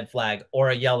already a red flag or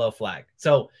a yellow flag.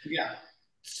 So, yeah.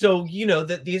 So, you know,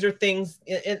 that these are things,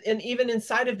 and even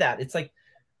inside of that, it's like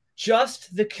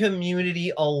just the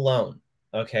community alone.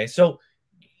 Okay. So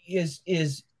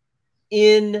is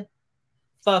in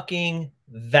fucking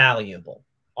valuable.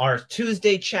 Our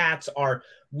Tuesday chats are,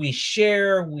 we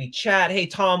share, we chat. Hey,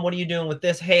 Tom, what are you doing with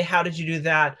this? Hey, how did you do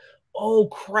that? Oh,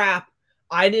 crap.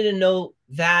 I didn't know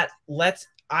that.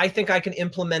 I think I can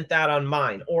implement that on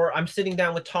mine. Or I'm sitting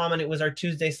down with Tom and it was our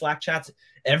Tuesday Slack chats.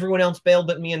 Everyone else bailed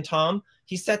but me and Tom.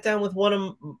 He sat down with one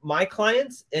of my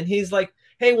clients and he's like,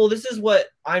 hey, well, this is what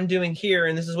I'm doing here.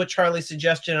 And this is what Charley's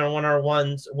suggestion on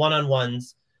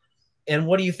one-on-ones. And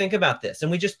what do you think about this?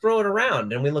 And we just throw it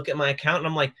around and we look at my account and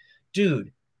I'm like,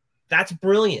 dude, that's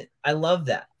brilliant. I love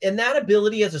that. And that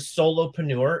ability as a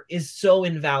solopreneur is so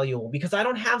invaluable because I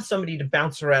don't have somebody to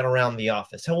bounce around the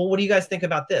office. Well, what do you guys think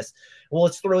about this? Well,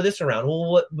 let's throw this around.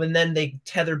 Well, and then they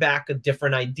tether back a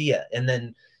different idea. And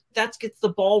then that gets the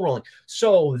ball rolling.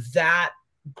 So that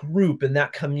group and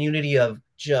that community of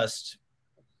just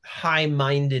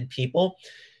high-minded people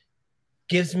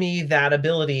gives me that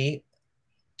ability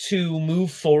to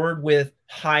move forward with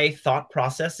high thought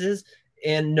processes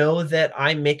and know that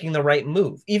I'm making the right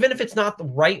move. Even if it's not the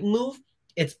right move,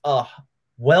 it's a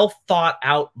well thought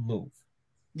out move.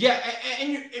 Yeah,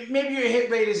 and maybe your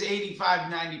hit rate is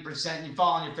 85, 90%, and you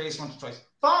fall on your face once or twice.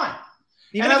 Fine.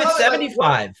 Even if it's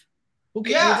 75.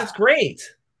 Okay, yeah, that's great.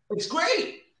 It's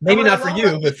great. Maybe not for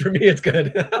you, but for me, it's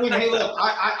good. I mean, hey, look,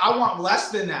 I want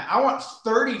less than that. I want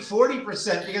 30,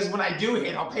 40% because when I do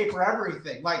hit, I'll pay for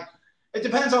everything. Like, it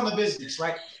depends on the business,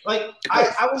 right? Like,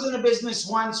 I was in a business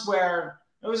once where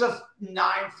it was a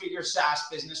 9-figure SaaS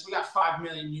business. We got 5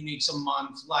 million uniques a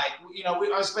month. Like, you know,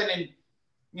 I was spending,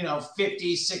 you know,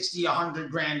 50, 60,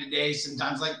 100 grand a day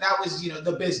sometimes. Like, that was, you know,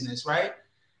 the business, right?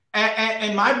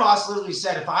 And my boss literally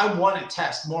said, if I want to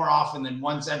test more often than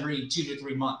once every 2 to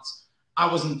 3 months,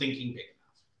 I wasn't thinking big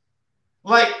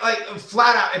enough. Like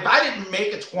flat out, if I didn't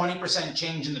make a 20%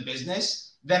 change in the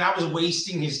business, then I was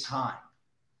wasting his time.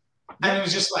 And it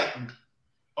was just like,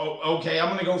 oh, okay, I'm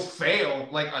gonna go fail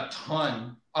like a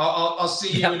ton. I'll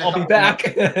see you. I'll be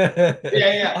back.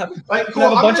 Yeah. Like, cool.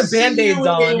 Have a bunch of Band-Aids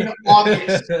on. In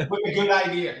August with a good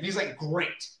idea. And he's like,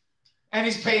 great. And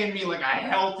he's paying me like a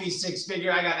healthy 6-figure.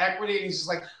 I got equity, and he's just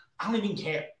like, I don't even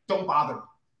care. Don't bother me.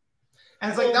 And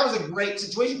it's like, that was a great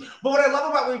situation. But what I love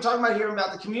about what you're talking about here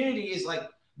about the community is like,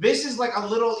 this is like a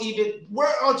little we're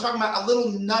all talking about a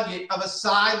little nugget of a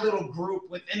side little group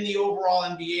within the overall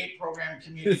MBA program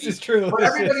community. This is true. But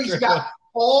everybody's got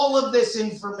all of this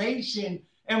information.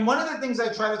 And one of the things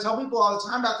I try to tell people all the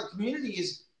time about the community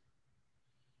is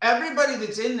everybody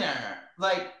that's in there,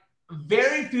 like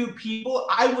very few people,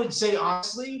 I would say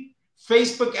honestly,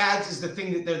 Facebook ads is the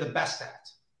thing that they're the best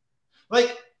at.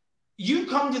 Like, you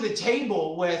come to the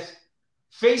table with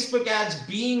Facebook ads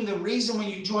being the reason when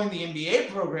you joined the MBA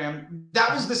program,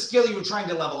 that was the skill you were trying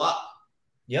to level up.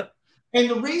 Yep. And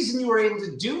the reason you were able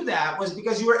to do that was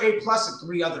because you were A+ at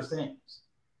 3 other things.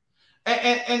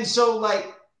 And so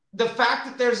like the fact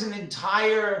that there's an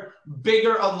entire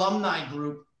bigger alumni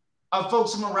group of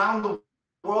folks from around the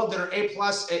world that are A+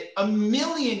 at a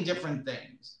million different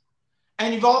things.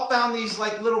 And you've all found these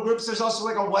like little groups. There's also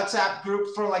like a WhatsApp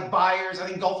group for like buyers. I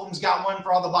think Gulfham's got one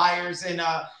for all the buyers in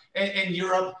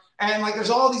Europe. And like, there's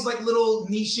all these like little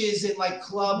niches and like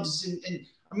clubs. And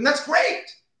I mean, that's great.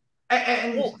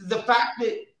 And the fact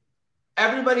that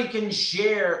everybody can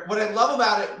share, what I love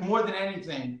about it more than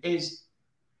anything is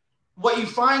what you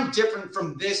find different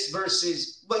from this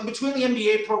versus like between the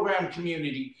MBA program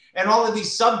community and all of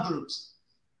these subgroups.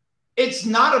 It's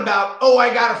not about, oh,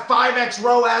 I got a 5x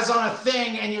ROAS on a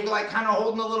thing and you're like kind of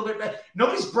holding a little bit back.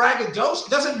 Nobody's braggadocious.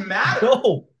 It doesn't matter.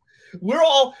 No,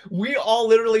 we all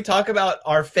literally talk about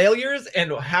our failures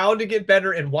and how to get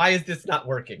better and why is this not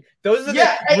working. Those are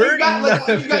you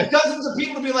got dozens of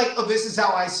people to be like, oh, this is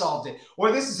how I solved it,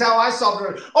 or this is how I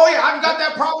solved it. Oh yeah, I've got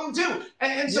that problem too.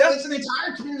 And so it's an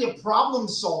entire community of problem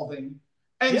solving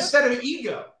instead of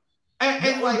ego.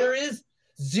 And like there is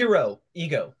zero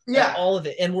ego. All of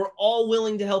it. And we're all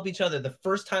willing to help each other. The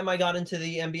first time I got into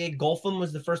the MBA, Gulfham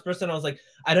was the first person. I was like,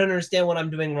 I don't understand what I'm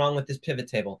doing wrong with this pivot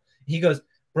table. He goes,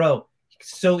 bro,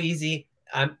 so easy.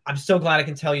 I'm so glad I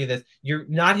can tell you this. You're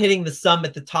not hitting the sum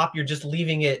at the top. You're just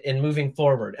leaving it and moving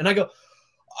forward. And I go,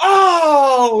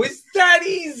 oh, it's that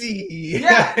easy.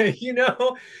 Yeah. You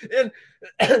know,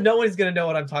 and no one's going to know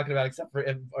what I'm talking about except for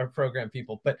our program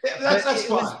people. But that's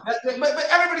fine. But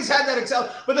everybody's had that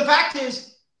Excel. But the fact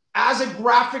is, as a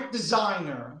graphic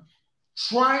designer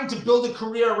trying to build a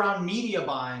career around media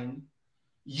buying,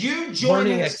 you joined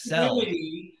this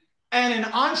community, and an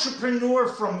entrepreneur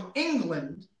from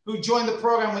England who joined the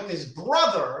program with his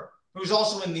brother, who's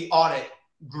also in the audit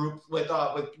group with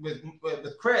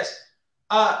Chris.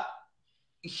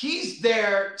 He's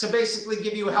there to basically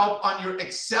give you help on your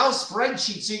Excel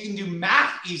spreadsheet so you can do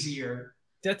math easier.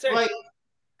 That's it. Like,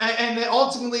 and then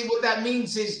ultimately what that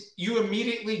means is you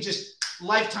immediately just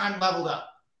lifetime leveled up.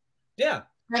 Yeah.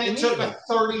 And it took a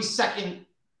 30-second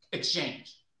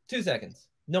exchange. 2 seconds.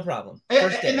 No problem.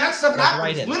 And that stuff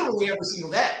happens literally every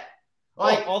single day.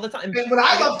 Like all the time. And what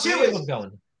I love too is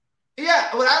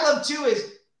what I love too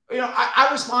is, you know, I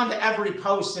respond to every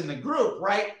post in the group,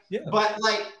 right? Yeah. But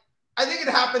like, I think it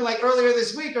happened like earlier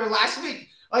this week or last week.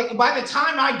 Like by the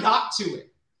time I got to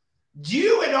it,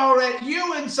 you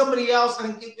and somebody else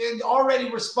had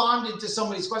already responded to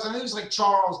somebody's question. I think it was like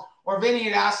Charles or Vinny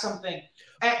had asked something.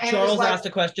 And Charles asked a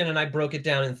question and I broke it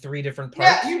down in 3 different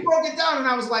parts. Yeah, you broke it down and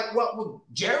I was like, well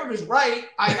Jered is right.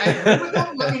 I agree with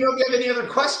him. Let me know if you have any other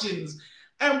questions.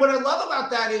 And what I love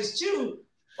about that is too,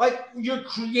 like we are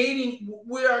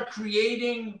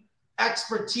creating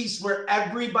expertise where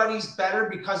everybody's better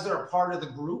because they're a part of the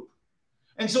group.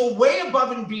 And so way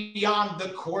above and beyond the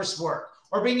coursework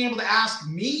or being able to ask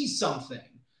me something,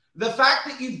 the fact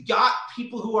that you've got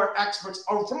people who are experts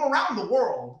or from around the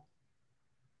world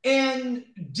in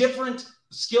different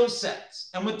skill sets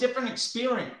and with different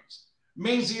experience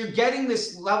means that you're getting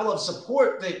this level of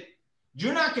support that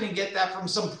you're not going to get that from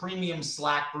some premium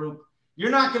Slack group.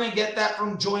 You're not going to get that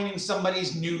from joining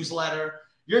somebody's newsletter.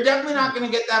 You're definitely not going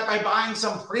to get that by buying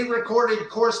some pre-recorded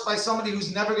course by somebody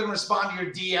who's never going to respond to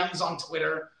your DMs on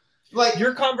Twitter. Like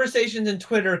your conversations in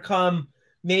Twitter come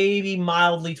maybe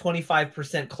mildly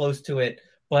 25% close to it,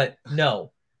 but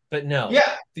no.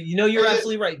 Yeah. You know, you're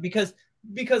absolutely right because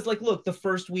like, look, the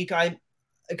first week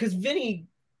because Vinny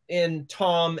and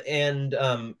Tom and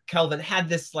Kelvin had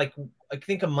this like, I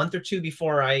think a month or 2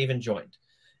 before I even joined.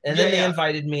 And then they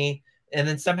invited me. And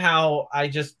then somehow I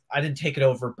didn't take it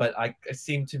over, but I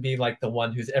seem to be like the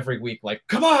one who's every week like,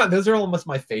 come on, those are almost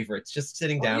my favorites. Just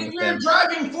sitting down with them. You're a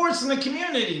driving force in the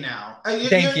community now.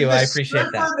 Thank you. I appreciate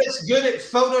that. That's good at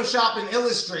Photoshop and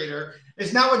Illustrator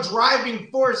is now a driving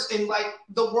force in like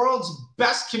the world's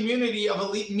best community of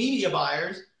elite media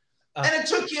buyers. And it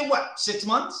took you what, 6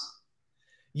 months?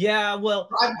 Yeah, well,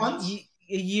 5 months.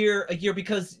 A year,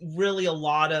 because really a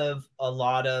lot of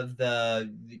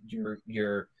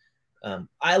your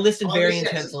I listened very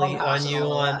intensely on you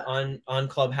on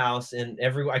Clubhouse and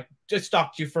I just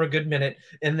stalked you for a good minute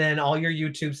and then all your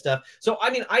YouTube stuff. So,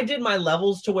 I mean, I did my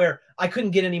levels to where I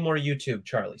couldn't get any more YouTube,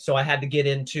 Charlie. So I had to get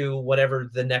into whatever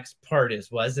the next part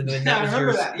was. And then that was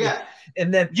yours. Yeah.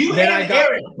 And then you and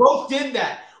Eric both did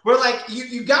that. We're like,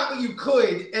 you got what you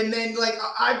could. And then like,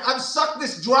 I've sucked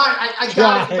this dry. I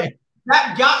got it.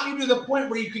 That got you to the point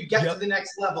where you could get to the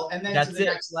next level and then to the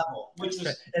next level, which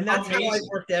was and that's how I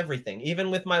worked everything.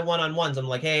 Even with my one-on-ones, I'm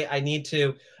like, hey, I need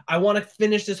to I want to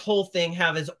finish this whole thing,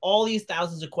 have all these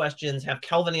thousands of questions, have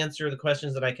Kelvin answer the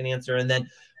questions that I can answer. And then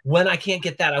when I can't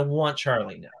get that, I want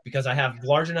Charley now, because I have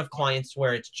large enough clients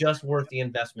where it's just worth the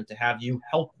investment to have you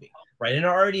help me, right? And it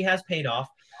already has paid off.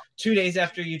 2 days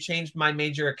after you changed my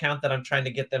major account that I'm trying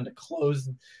to get them to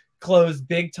close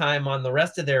big time on the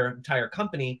rest of their entire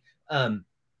company,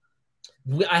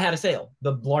 I had a sale,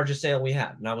 the largest sale we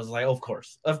had. And I was like, of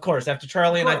course. After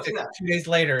Charley and I fixed it 2 days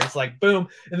later, it's like, boom.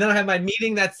 And then I had my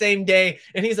meeting that same day.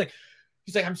 And he's like,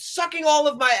 I'm sucking all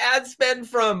of my ad spend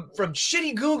from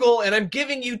shitty Google, and I'm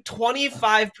giving you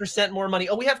 25% more money.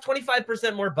 Oh, we have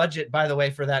 25% more budget, by the way,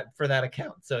 for that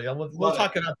account. So we'll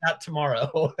talk about that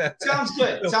tomorrow. Sounds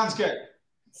good. Sounds good.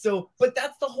 So, but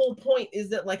that's the whole point, is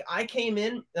that like I came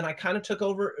in and I kind of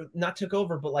not took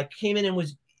over, but like came in and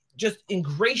was just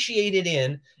ingratiated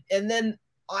in. And then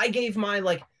I gave my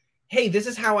like, hey, this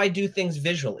is how I do things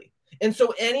visually. And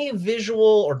so any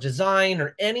visual or design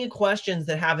or any questions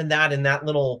that have in that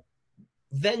little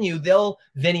venue,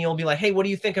 Vinny will be like, hey, what do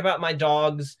you think about my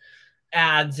dog's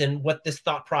ads and what this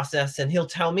thought process? And he'll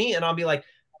tell me, and I'll be like,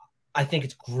 I think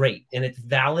it's great and it's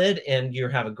valid and you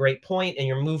have a great point and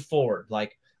you're move forward.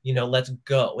 Like, let's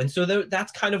go. And so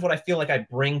that's kind of what I feel like I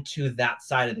bring to that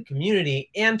side of the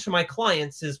community and to my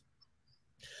clients, is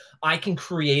I can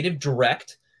creative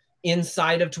direct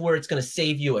inside of to where it's going to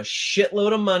save you a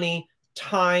shitload of money,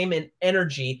 time, and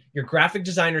energy. Your graphic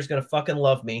designer is going to fucking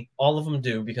love me. All of them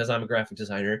do, because I'm a graphic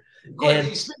designer. Good. And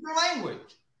you speak their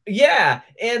language. Yeah.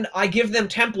 And I give them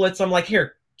templates. I'm like,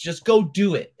 here, just go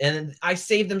do it. And I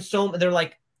save them they're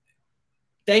like,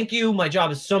 thank you. My job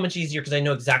is so much easier because I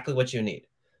know exactly what you need.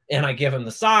 And I give them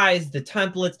the size, the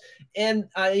templates, and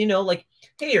like,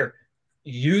 here,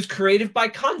 use creative by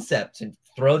concept and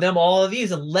throw them all of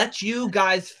these and let you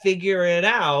guys figure it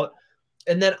out.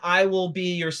 And then I will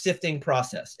be your sifting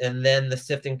process. And then the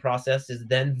sifting process is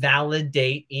then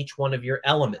validate each one of your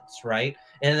elements, right?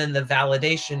 And then the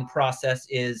validation process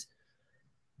is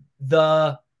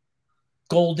the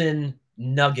golden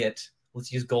nugget.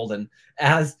 Let's use golden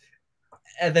as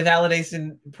the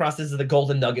validation process is the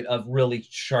golden nugget of really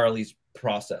Charley's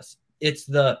process. It's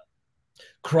the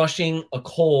crushing a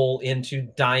coal into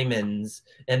diamonds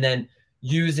and then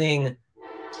using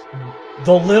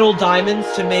the little diamonds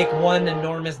to make one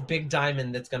enormous big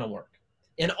diamond that's going to work.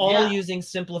 And all using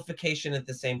simplification at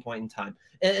the same point in time.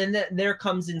 And then there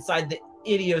comes inside the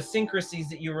idiosyncrasies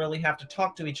that you really have to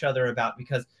talk to each other about,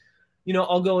 because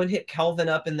I'll go and hit Kelvin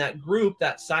up in that group,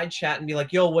 that side chat, and be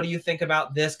like, yo, what do you think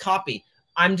about this copy?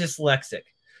 I'm dyslexic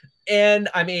and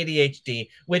I'm ADHD,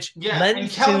 which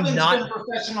lends to not... been a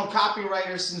professional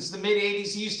copywriter since the mid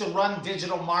 80s. He used to run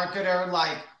Digital Marketer,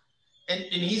 and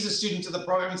he's a student of the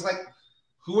program. It's like,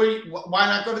 who are you? Why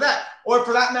not go to that? Or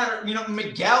for that matter,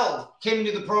 Miguel came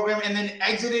into the program and then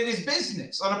exited his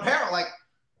business on apparel. Like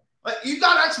you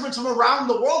got experts from around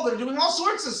the world that are doing all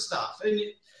sorts of stuff. And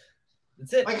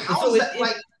that's it. Like, how is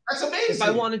that? That's amazing. If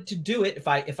I wanted to do it,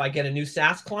 if I get a new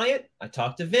SaaS client, I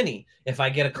talk to Vinny. If I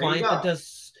get a client that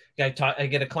does, I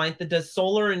get a client that does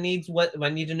solar and needs I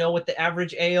need to know what the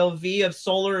average AOV of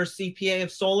solar or CPA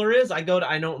of solar is. I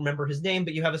don't remember his name,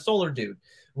 but you have a solar dude.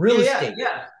 Real estate.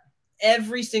 Yeah.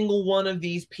 Every single one of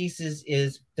these pieces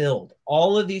is filled.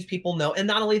 All of these people know. And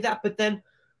not only that, but then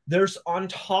there's on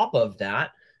top of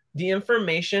that, the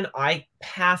information I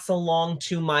pass along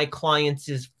to my clients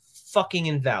is fucking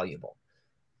invaluable.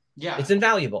 Yeah, it's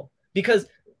invaluable, because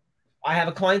I have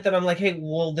a client that I'm like, hey,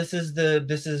 well, it's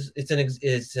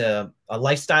a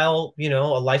lifestyle,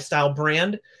 a lifestyle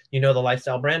brand, the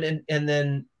lifestyle brand. And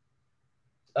then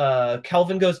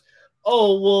Kelvin goes,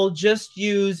 oh, well, just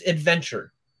use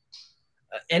adventure.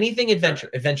 Anything adventure,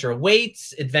 adventure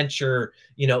awaits, adventure,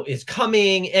 is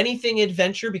coming, anything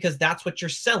adventure, because that's what you're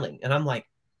selling. And I'm like,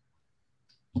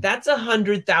 that's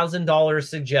 $100,000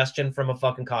 suggestion from a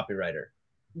fucking copywriter.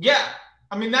 Yeah.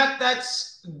 I mean,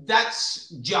 that's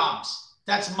jobs.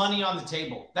 That's money on the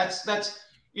table. That's a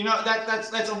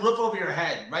roof over your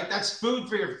head, right? That's food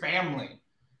for your family.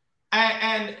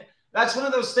 And that's one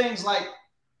of those things, like,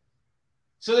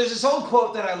 so there's this old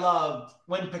quote that I love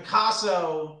when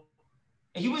Picasso,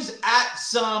 he was at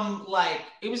some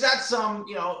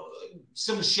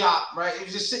shop, right? He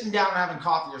was just sitting down and having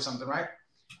coffee or something, right?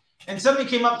 And somebody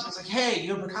came up to him and was like, hey,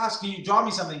 Picasso, can you draw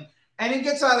me something? And he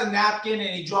gets out a napkin and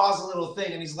he draws a little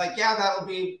thing. And he's like, yeah, that'll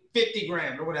be 50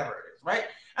 grand or whatever it is, right?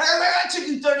 And I'm like, that took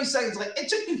you 30 seconds. Like, it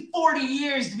took me 40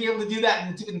 years to be able to do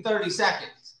that in 30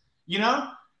 seconds,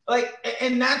 Like,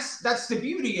 and that's the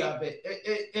beauty of it.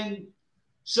 And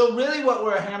so really what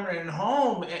we're hammering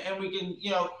home, and we can,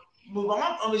 move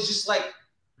on from, is just like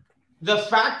the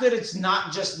fact that it's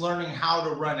not just learning how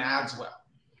to run ads well.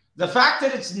 The fact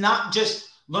that it's not just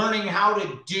learning how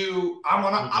to do, I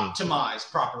want to optimize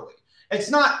properly. It's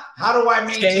not how do I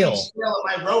maintain scale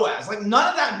at my ROAS. Like none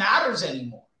of that matters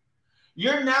anymore.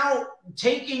 You're now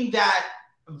taking that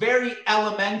very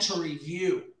elementary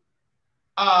view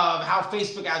of how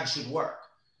Facebook ads should work.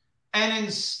 And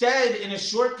instead, in a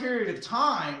short period of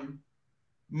time,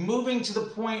 moving to the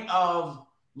point of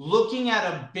looking at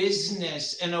a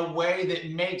business in a way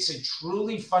that makes a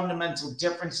truly fundamental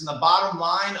difference in the bottom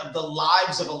line of the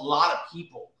lives of a lot of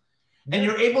people. And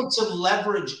you're able to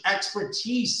leverage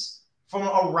expertise from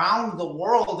around the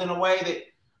world in a way that,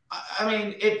 I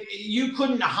mean, if you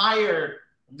couldn't hire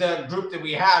the group that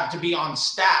we have to be on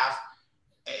staff,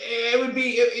 it would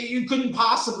be, you couldn't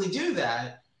possibly do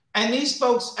that. And these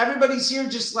folks, everybody's here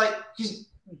just like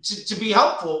to be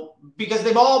helpful because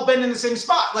they've all been in the same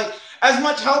spot. Like as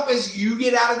much help as you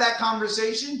get out of that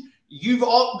conversation,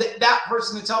 that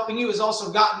person that's helping you has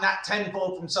also gotten that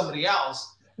tenfold from somebody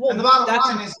else. Well, and the bottom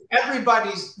line is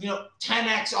everybody's,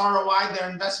 10x ROI their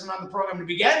investment on the program to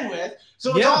begin with.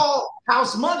 So it's all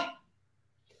house money.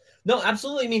 No,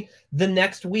 absolutely. I mean, the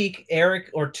next week,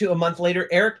 Eric, a month later,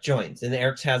 Eric joins, and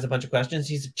Eric has a bunch of questions.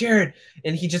 He's Jered,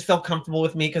 and he just felt comfortable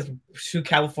with me because two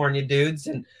California dudes,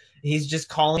 and he's just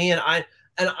calling me, and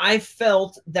I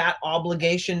felt that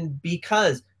obligation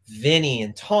because Vinny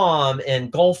and Tom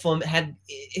and Golfum had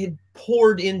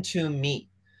poured into me.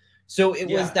 So it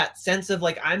was that sense of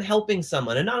like, I'm helping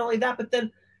someone. And not only that, but then,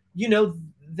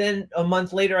 then a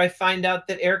month later, I find out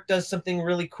that Eric does something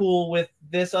really cool with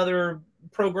this other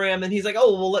program. And he's like,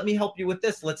 oh, well, let me help you with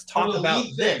this. Let's talk about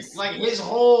this. Like his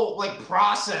whole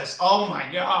process. Oh my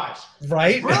gosh.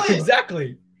 Right?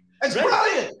 Exactly. It's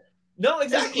brilliant. No,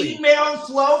 exactly. His email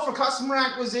flow for customer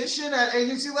acquisition at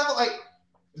agency level, like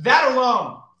that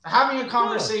alone, having a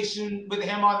conversation with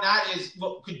him on that is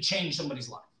what could change somebody's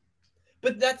life.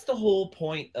 But that's the whole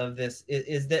point of this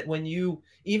is that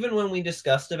even when we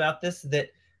discussed about this, that,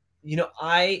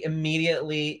 I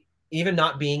immediately, even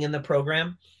not being in the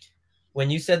program, when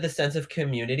you said the sense of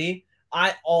community,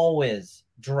 I always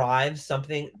derive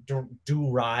something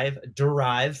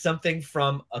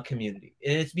from a community.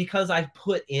 And it's because I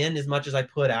put in as much as I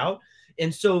put out.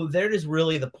 And so there is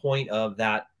really the point of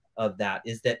that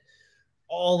is that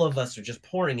all of us are just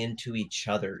pouring into each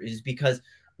other is because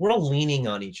we're all leaning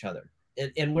on each other.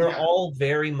 And we're all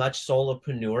very much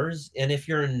solopreneurs. And if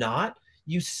you're not,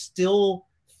 you still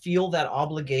feel that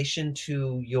obligation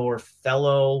to your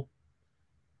fellow.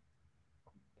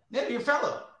 Yeah, your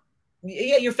fellow.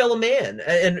 Yeah, your fellow man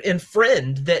and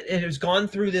friend that has gone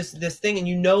through this thing,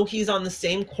 and he's on the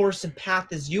same course and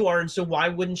path as you are. And so why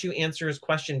wouldn't you answer his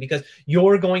question? Because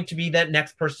you're going to be that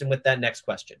next person with that next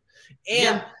question.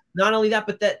 And not only that,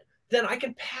 but then I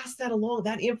can pass that along.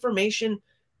 That information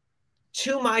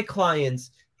to my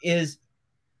clients is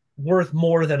worth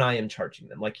more than I am charging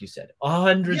them. Like you said,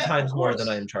 100 times more than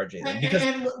I am charging them.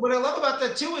 And what I love about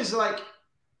that too is like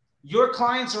your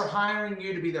clients are hiring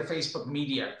you to be their Facebook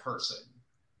media person.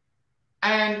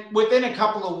 And within a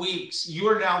couple of weeks,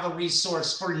 you're now the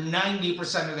resource for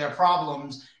 90% of their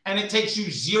problems. And it takes you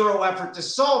zero effort to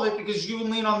solve it because you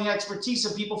lean on the expertise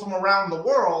of people from around the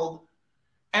world.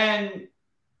 And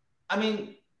I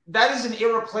mean, that is an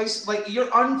irreplaceable, like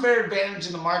your unfair advantage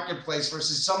in the marketplace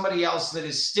versus somebody else that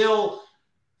is still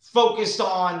focused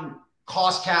on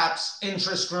cost caps,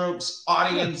 interest groups,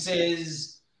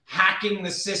 audiences, hacking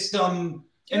the system,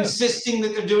 insisting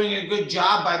that they're doing a good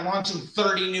job by launching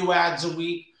 30 new ads a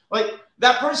week. Like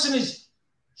that person is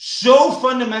so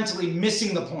fundamentally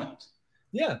missing the point.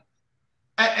 Yeah.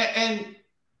 And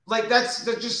like that's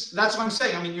what I'm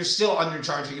saying. I mean, you're still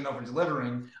undercharging and over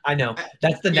delivering. I know.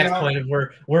 That's the next point of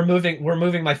we're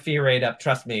moving my fee rate up.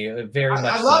 Trust me, very much.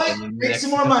 I love it. Make some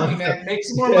more money, man. Make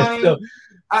some more money.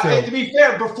 To be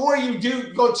fair, before you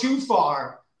do go too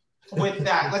far with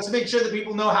that, let's make sure that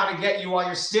people know how to get you while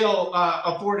you're still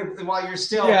affordable, while you're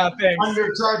still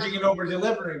undercharging and over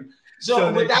delivering.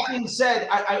 So with that being said,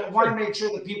 I want to make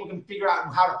sure that people can figure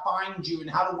out how to find you and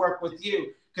how to work with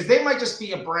you. Because they might just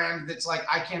be a brand that's like,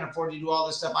 I can't afford to do all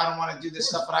this stuff. I don't want to do this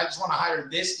stuff, but I just want to hire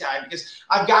this guy because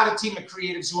I've got a team of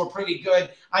creatives who are pretty good.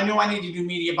 I know I need to do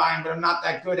media buying, but I'm not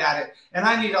that good at it. And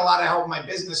I need a lot of help in my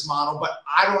business model, but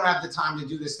I don't have the time to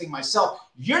do this thing myself.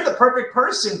 You're the perfect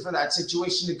person for that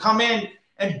situation to come in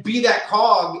and be that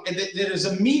cog that is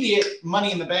immediate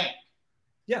money in the bank.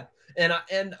 Yeah.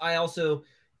 And I also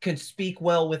can speak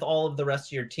well with all of the rest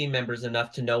of your team members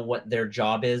enough to know what their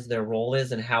job is, their role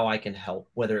is, and how I can help,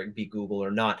 whether it be Google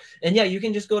or not. And yeah, you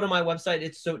can just go to my website.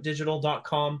 It's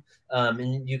sotdigital.com.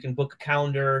 And you can book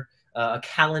a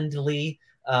Calendly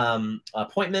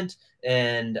appointment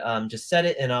and just set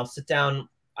it, and I'll sit down.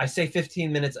 I say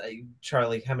 15 minutes.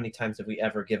 Charley, how many times have we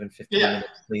ever given 15 minutes,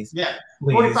 please? Yeah.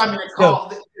 Please. 45-minute call.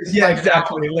 So, yeah, like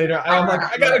exactly. Later. I'm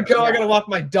like, I gotta go. I gotta walk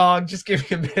my dog. Just give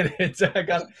me a minute. I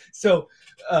got so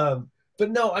but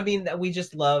no, I mean, we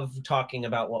just love talking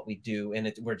about what we do,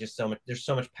 and we're just there's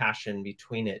so much passion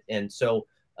between it. And so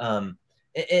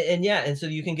and so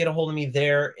you can get a hold of me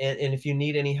there, and if you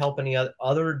need any help, any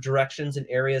other directions and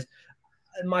areas.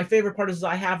 My favorite part is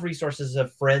I have resources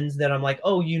of friends that I'm like,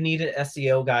 oh, you need an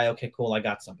SEO guy. Okay, cool. I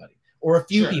got somebody, or a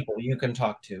few people you can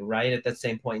talk to, right, at that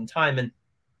same point in time. And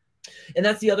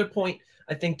that's the other point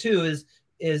I think too,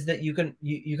 is that you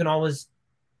can always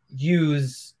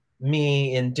use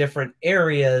me in different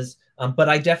areas. But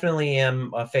I definitely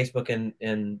am a Facebook and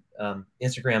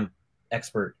Instagram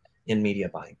expert in media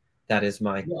buying. That is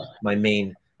my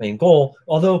main goal.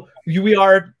 Although we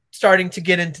are starting to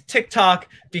get into TikTok,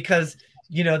 because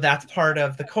that's part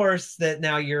of the course, that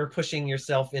now you're pushing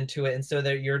yourself into it. And so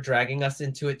that you're dragging us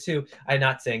into it too. I'm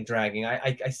not saying dragging.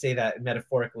 I say that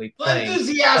metaphorically.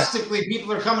 Enthusiastically,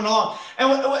 people are coming along.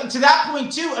 And to that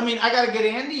point too, I mean, I got to get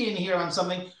Andy in here on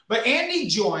something, but Andy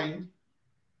joined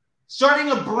starting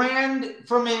a brand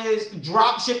from his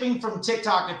drop shipping from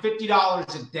TikTok at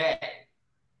 $50 a day,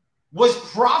 was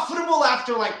profitable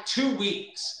after like 2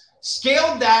 weeks,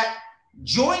 scaled that,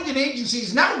 joined an agency,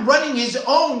 is now running his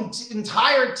own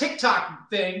entire TikTok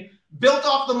thing, built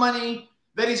off the money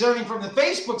that he's earning from the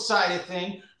Facebook side of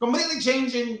thing, completely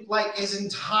changing like his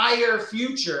entire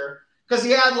future, because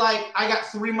he had like, I got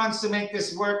 3 months to make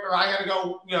this work, or I got to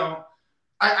go,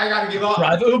 I got to give up.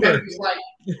 Drive Uber. He's like,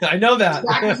 I know that.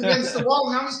 Back against the wall,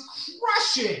 and I was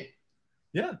crushing.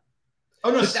 Yeah. Oh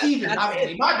no, Steven, not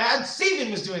Andy. My bad.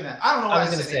 Steven was doing that. I don't know why I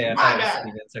was going to say. My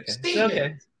bad. It's okay. Steven. It's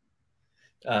okay.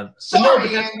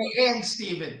 Sorry, Andy and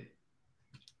Steven.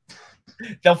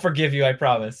 They'll forgive you, I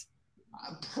promise.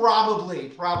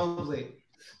 Probably.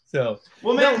 So,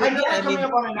 well, man, I know we're coming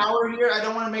up on an hour here. I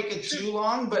don't want to make it too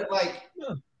long, but like,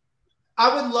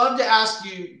 I would love to ask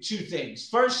you 2 things.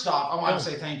 First off, I want to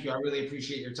say thank you. I really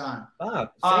appreciate your time. I'd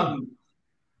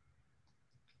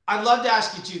love to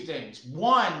ask you 2 things.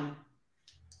 One,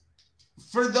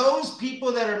 for those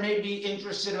people that are maybe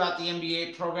interested about the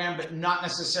MBA program, but not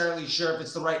necessarily sure if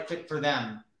it's the right fit for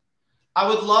them, I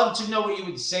would love to know what you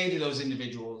would say to those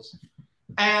individuals.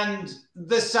 And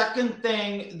the second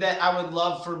thing that I would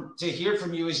love to hear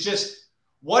from you is just,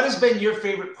 what has been your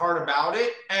favorite part about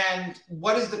it, and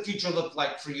what does the future look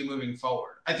like for you moving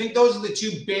forward? I think those are the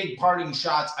 2 big parting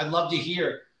shots I'd love to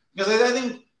hear, because I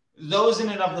think those in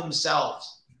and of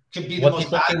themselves could be the most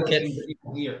valuable thing that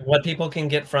people hear. What people can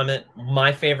get from it,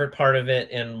 my favorite part of it,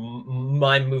 and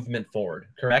my movement forward.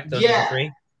 Correct? Those are the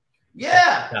 3?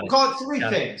 Yeah. We'll call it 3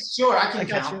 things. Sure, I can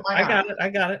count. I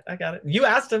got it. You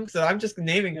asked them, so I'm just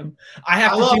naming them. I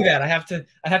have to do that. I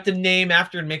have to name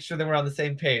after and make sure that we're on the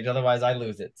same page. Otherwise, I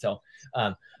lose it. So,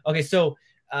 okay. So,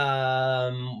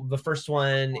 the first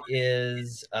one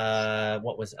is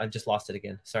what was? I just lost it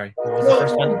again. Sorry. What was the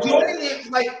first one?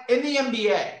 In the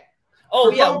MBA. Oh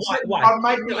yeah,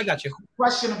 why? I got you.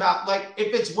 Question about like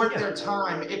if it's worth their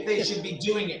time, if they should be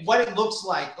doing it, what it looks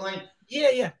like. Like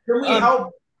yeah. Can we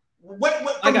help? What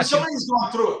from somebody who's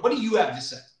gone through it? What do you have to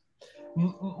say?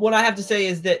 What I have to say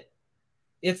is that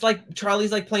it's like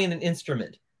Charley's like playing an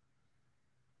instrument.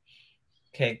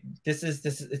 Okay,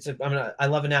 I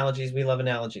love analogies. We love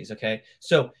analogies. Okay,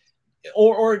 so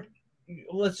or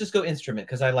let's just go instrument,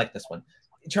 because I like this one.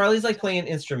 Charley's like playing an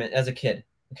instrument as a kid.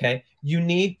 Okay, you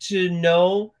need to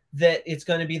know that it's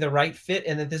going to be the right fit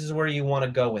and that this is where you want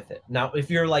to go with it. Now, if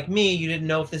you're like me, you didn't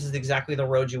know if this is exactly the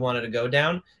road you wanted to go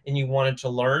down and you wanted to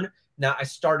learn. Now, I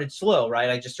started slow, right?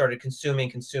 I just started consuming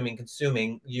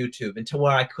YouTube until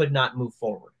where I could not move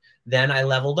forward. Then I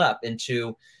leveled up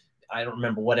into, I don't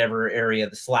remember whatever area,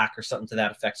 the Slack or something to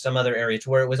that effect, some other area, to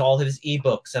where it was all of his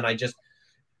ebooks, and I just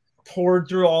poured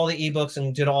through all the ebooks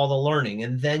and did all the learning.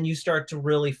 And then you start to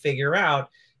really figure out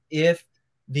if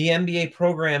the MBA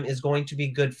program is going to be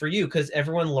good for you, because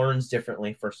everyone learns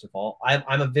differently. First of all,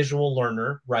 I'm a visual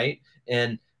learner, right?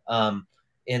 And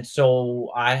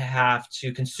so I have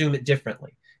to consume it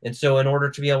differently. And so in order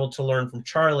to be able to learn from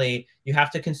Charley, you have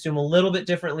to consume a little bit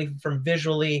differently from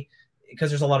visually,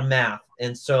 because there's a lot of math.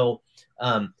 And so,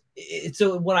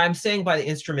 so what I'm saying by the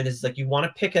instrument is like, you want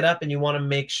to pick it up and you want to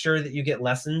make sure that you get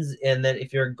lessons. And that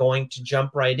if you're going to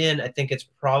jump right in, I think it's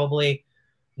probably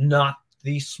not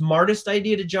the smartest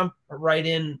idea to jump right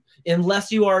in,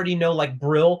 unless you already know, like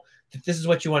Brill, that this is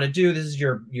what you want to do. This is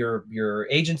your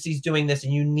agency's doing this,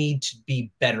 and you need to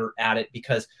be better at it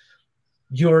because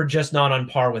you're just not on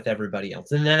par with everybody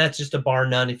else. And then that's just a bar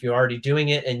none if you're already doing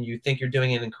it and you think you're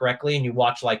doing it incorrectly, and you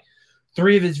watch like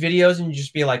 3 of his videos and you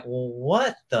just be like, well,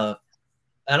 what the,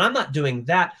 and I'm not doing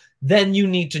that, then you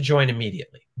need to join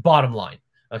immediately. Bottom line.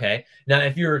 Okay. Now,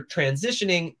 if you're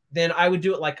transitioning, then I would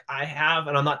do it like I have,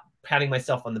 and I'm not patting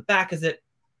myself on the back, is it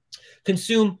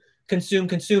consume, and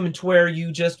to where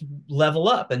you just level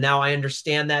up. And now I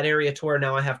understand that area to where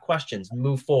now I have questions,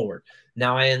 move forward.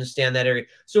 Now I understand that area.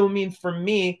 So, I mean, for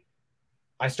me,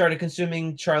 I started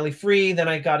consuming Charley free. Then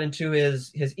I got into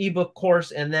his ebook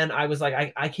course. And then I was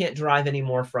like, I can't drive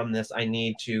anymore from this. I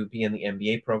need to be in the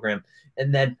MBA program.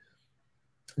 And then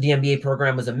the MBA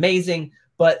program was amazing.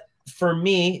 But for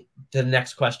me, the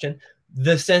next question,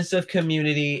 the sense of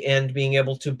community and being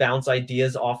able to bounce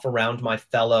ideas off around my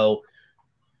fellow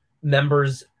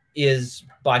members is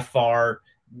by far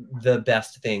the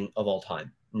best thing of all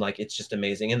time. Like, it's just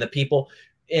amazing. And the people,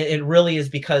 it really is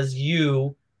because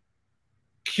you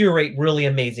curate really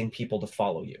amazing people to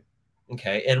follow you.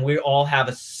 Okay. And we all have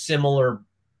a similar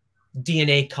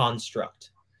DNA construct.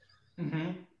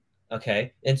 Mm-hmm.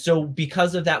 Okay. And so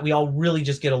because of that, we all really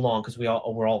just get along because we're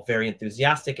all very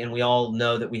enthusiastic and we all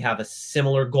know that we have a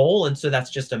similar goal. And so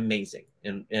that's just amazing.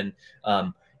 And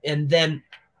then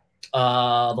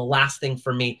the last thing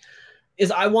for me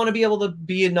is I want to be able to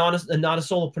be not a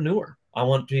solopreneur. I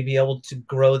want to be able to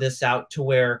grow this out to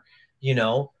where, you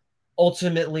know,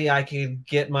 ultimately I could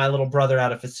get my little brother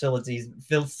out of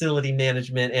facility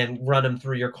management and run him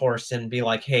through your course and be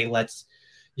like, hey, let's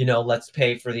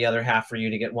pay for the other half for you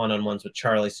to get one-on-ones with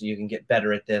Charley so you can get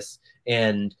better at this.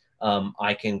 And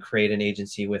I can create an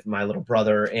agency with my little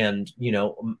brother and, you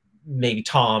know, maybe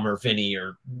Tom or Vinny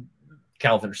or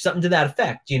Calvin or something to that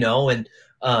effect, you know, and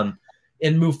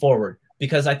move forward,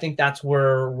 because I think that's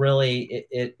where really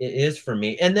it is for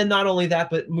me. And then not only that,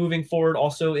 but moving forward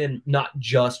also in not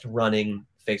just running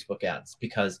Facebook ads,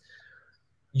 because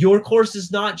your course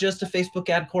is not just a Facebook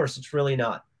ad course. It's really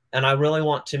not. And I really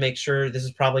want to make sure, this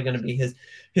is probably going to be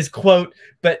his quote,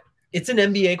 but it's an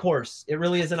MBA course. It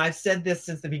really is. And I've said this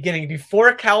since the beginning,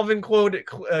 before Calvin coined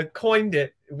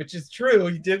it, which is true.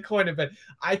 He did coin it, but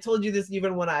I told you this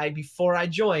even before I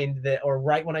joined,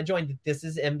 right when I joined, that this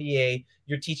is MBA.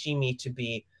 You're teaching me to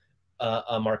be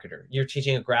a marketer. You're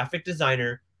teaching a graphic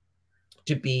designer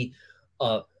to be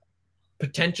a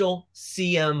potential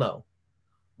CMO.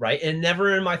 Right. And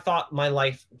never in my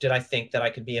life did I think that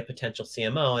I could be a potential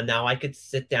CMO. And now I could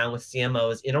sit down with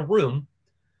CMOs in a room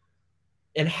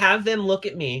and have them look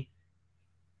at me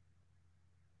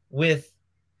with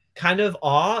kind of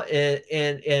awe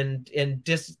and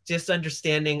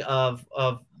disunderstanding of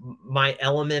my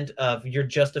element of, you're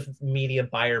just a media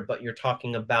buyer, but you're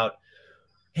talking about,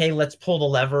 hey, let's pull the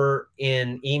lever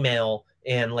in email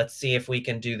and let's see if we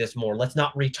can do this more. Let's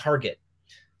not retarget.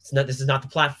 This is not the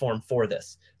platform for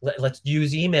this. Let's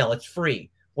use email. It's free.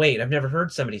 Wait, I've never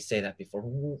heard somebody say that before.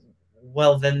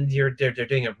 Well, then they're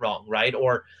doing it wrong, right?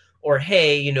 Or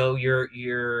hey, you know, your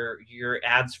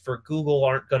ads for Google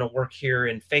aren't going to work here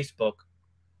in Facebook.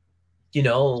 You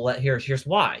know, here's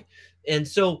why. And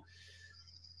so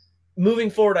moving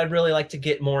forward, I'd really like to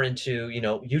get more into, you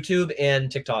know, YouTube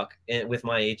and TikTok with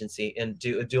my agency and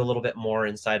do a little bit more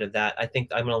inside of that. I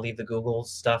think I'm going to leave the Google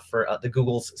stuff for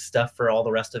all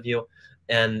the rest of you,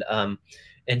 and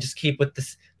just keep with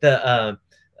the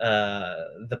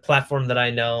platform that I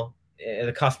know,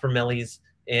 the cost per millis,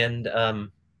 and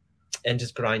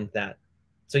just grind that.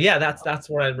 So yeah, that's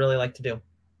what I'd really like to do.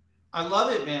 I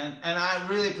love it, man, and I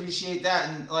really appreciate that.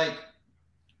 And like,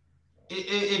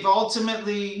 if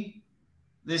ultimately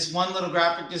this one little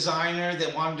graphic designer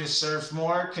that wanted to surf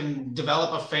more can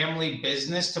develop a family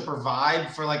business to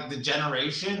provide for like the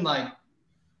generation, like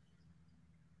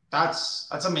that's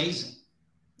amazing.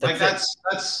 Like that's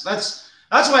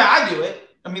why I do it.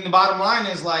 I mean, the bottom line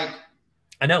is, like,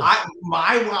 I know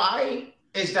my why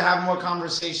is to have more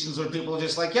conversations with people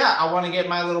just like, yeah, I want to get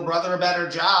my little brother a better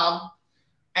job,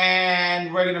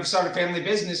 and we're going to start a family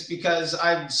business because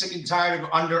I'm sick and tired of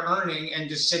under-earning and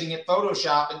just sitting at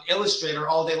Photoshop and Illustrator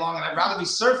all day long, and I'd rather be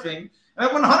surfing, and I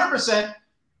 100%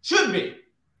 should be.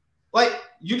 Like,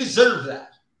 you deserve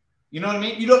that. You know what I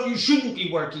mean? You shouldn't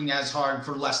be working as hard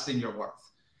for less than you're worth.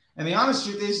 And the honest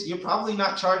truth is, you're probably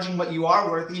not charging what you are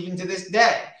worth even to this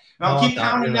day. And I'll keep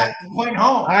pounding that point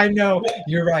home. I know.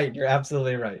 You're right. You're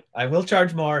absolutely right. I will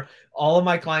charge more. All of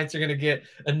my clients are going to get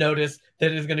a notice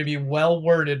that is going to be well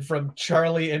worded from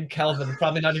Charley and Calvin.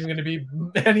 Probably not even going to be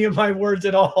any of my words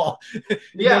at all.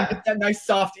 Yeah. Get that nice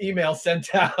soft email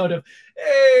sent out of,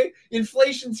 hey,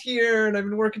 inflation's here and I've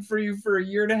been working for you for a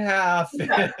year and a half.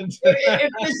 Yeah.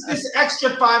 If this extra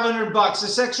 $500,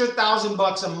 this extra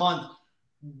 $1,000 a month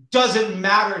doesn't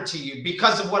matter to you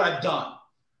because of what I've done.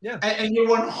 Yeah. And you're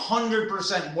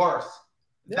 100% worth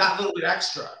that little bit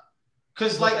extra.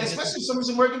 Because like, especially if someone's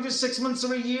been working for 6 months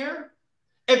or a year,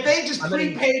 if they just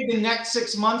prepaid the next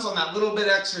 6 months on that little bit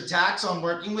extra tax on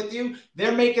working with you,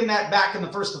 they're making that back in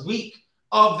the first week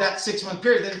of that 6 month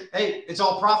period. Then hey, it's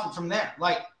all profit from there.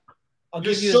 Like, I'll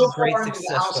give you a great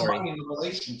success story in the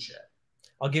relationship.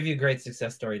 I'll give you a great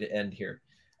success story to end here.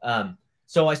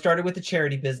 So I started with a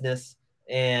charity business,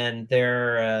 and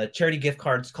their charity gift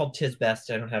cards called Tis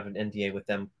Best. I don't have an NDA with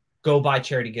them. Go buy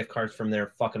charity gift cards from them.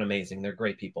 They're fucking amazing. They're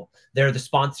great people. They're the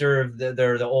sponsor of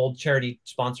they're the old charity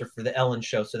sponsor for the Ellen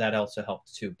show, so that also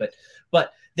helps too.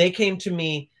 But they came to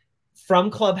me from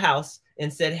Clubhouse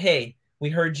and said, "Hey, we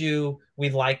heard you.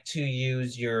 We'd like to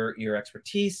use your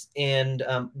expertise, and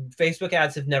Facebook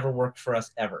ads have never worked for us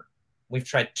ever. We've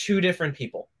tried 2 different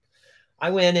people." I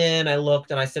went in, I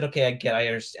looked, and I said, "Okay, I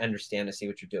understand. I see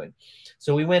what you're doing."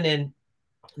 So we went in.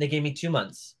 They gave me 2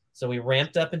 months. So we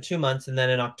ramped up in 2 months, and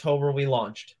then in October we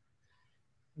launched.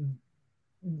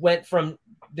 Went from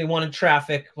they wanted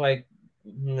traffic, like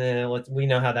we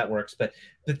know how that works, but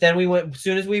then we went, as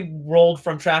soon as we rolled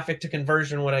from traffic to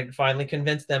conversion, when I finally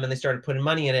convinced them and they started putting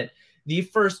money in it, the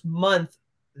first month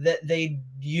that they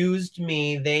used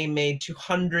me, they made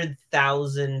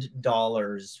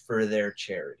 $200,000 for their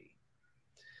charity.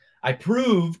 I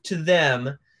proved to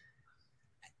them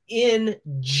in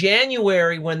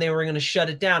January, when they were going to shut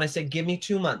it down, I said, "Give me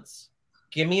 2 months.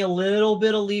 Give me a little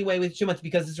bit of leeway with 2 months,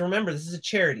 because remember, this is a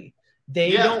charity.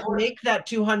 They don't make that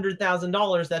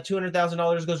 $200,000. That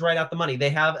 $200,000 goes right out the money.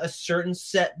 They have a certain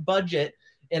set budget,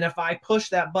 and if I push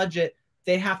that budget,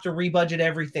 they have to rebudget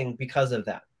everything because of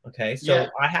that." Okay, so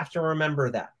I have to remember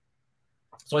that.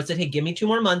 So I said, "Hey, give me 2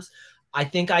 more months. I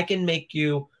think I can make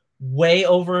you way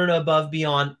over and above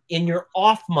beyond in your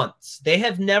off months." They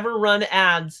have never run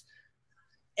ads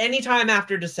anytime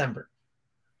after December.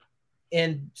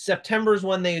 In September is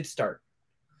when they would start.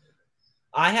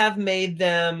 I have made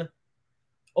them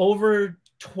over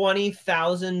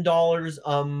 $20,000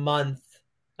 a month.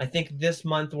 I think this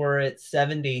month we're at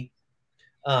 70,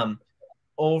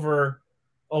 over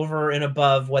and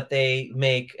above what they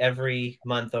make every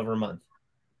month over month.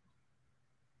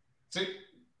 So,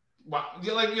 wow,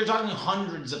 you're talking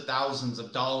hundreds of thousands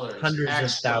of dollars. Hundreds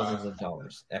of thousands of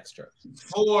dollars extra.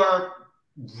 For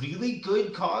really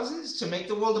good causes to make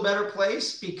the world a better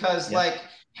place, because like,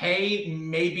 hey,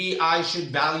 maybe I should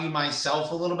value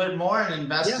myself a little bit more and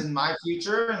invest in my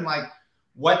future. And like,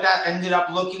 what that ended up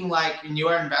looking like in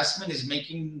your investment is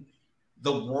making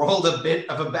the world a bit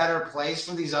of a better place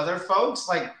for these other folks.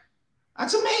 Like,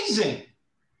 that's amazing.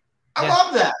 I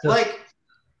love that. So, like,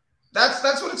 that's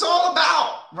what it's all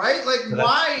about, right? Like,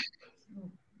 why?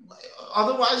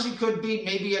 Otherwise, you could be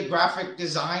maybe a graphic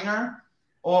designer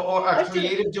or a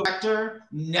creative director,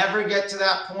 never get to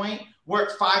that point,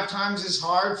 work 5 times as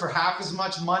hard for half as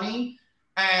much money,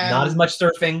 and not as much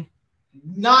surfing.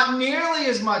 Not nearly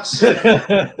as much surfing.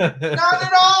 Not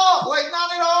at all. Like,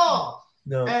 not at all.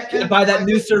 No. And buy that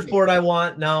new surfboard I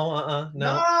want. No,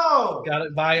 no. Got to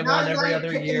buy one every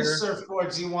other year. The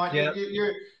surfboards you want. Yep.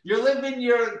 You're living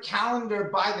your calendar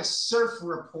by the surf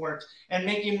report and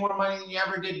making more money than you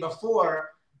ever did before,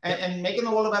 and making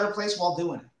the world a better place while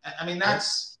doing it. I mean,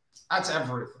 that's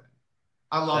everything.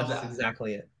 I love that. That's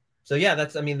exactly it. So yeah,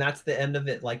 that's the end of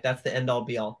it. Like, that's the end all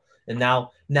be all. And now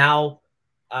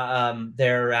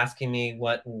they're asking me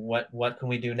what can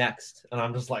we do next, and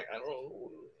I'm just like, I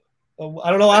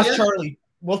don't know. Ask Charley.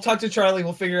 We'll talk to Charley.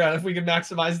 We'll figure out if we can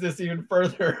maximize this even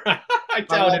further. I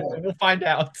doubt it, but we'll find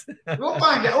out. We'll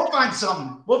find out. We'll find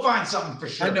something. We'll find something for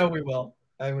sure. I know we will.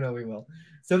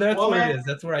 So that's where it is.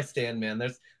 That's where I stand, man.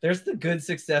 There's the good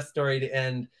success story to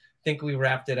end. I think we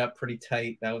wrapped it up pretty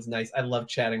tight. That was nice. I love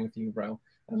chatting with you, bro.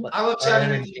 I love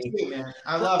chatting with you too, man.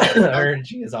 I love it. Our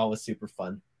energy is always super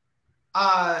fun.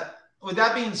 With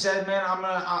that being said, man,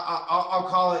 I'll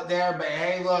call it there. But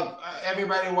hey, look,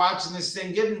 everybody watching this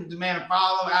thing, give the man a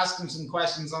follow, ask him some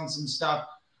questions on some stuff.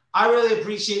 I really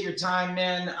appreciate your time,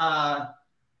 man. I'm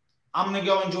gonna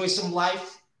go enjoy some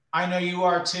life. I know you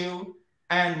are too.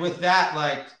 And with that,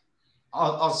 like,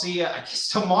 I'll see you, I guess,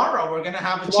 tomorrow. We're gonna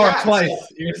have a chat. Twice. So,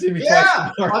 you're gonna see me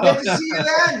twice tomorrow. I'll get to see you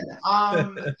then.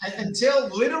 Until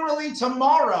literally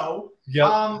tomorrow. Yep.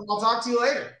 I'll talk to you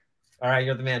later. All right,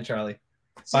 you're the man, Charley.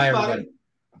 Bye, everybody.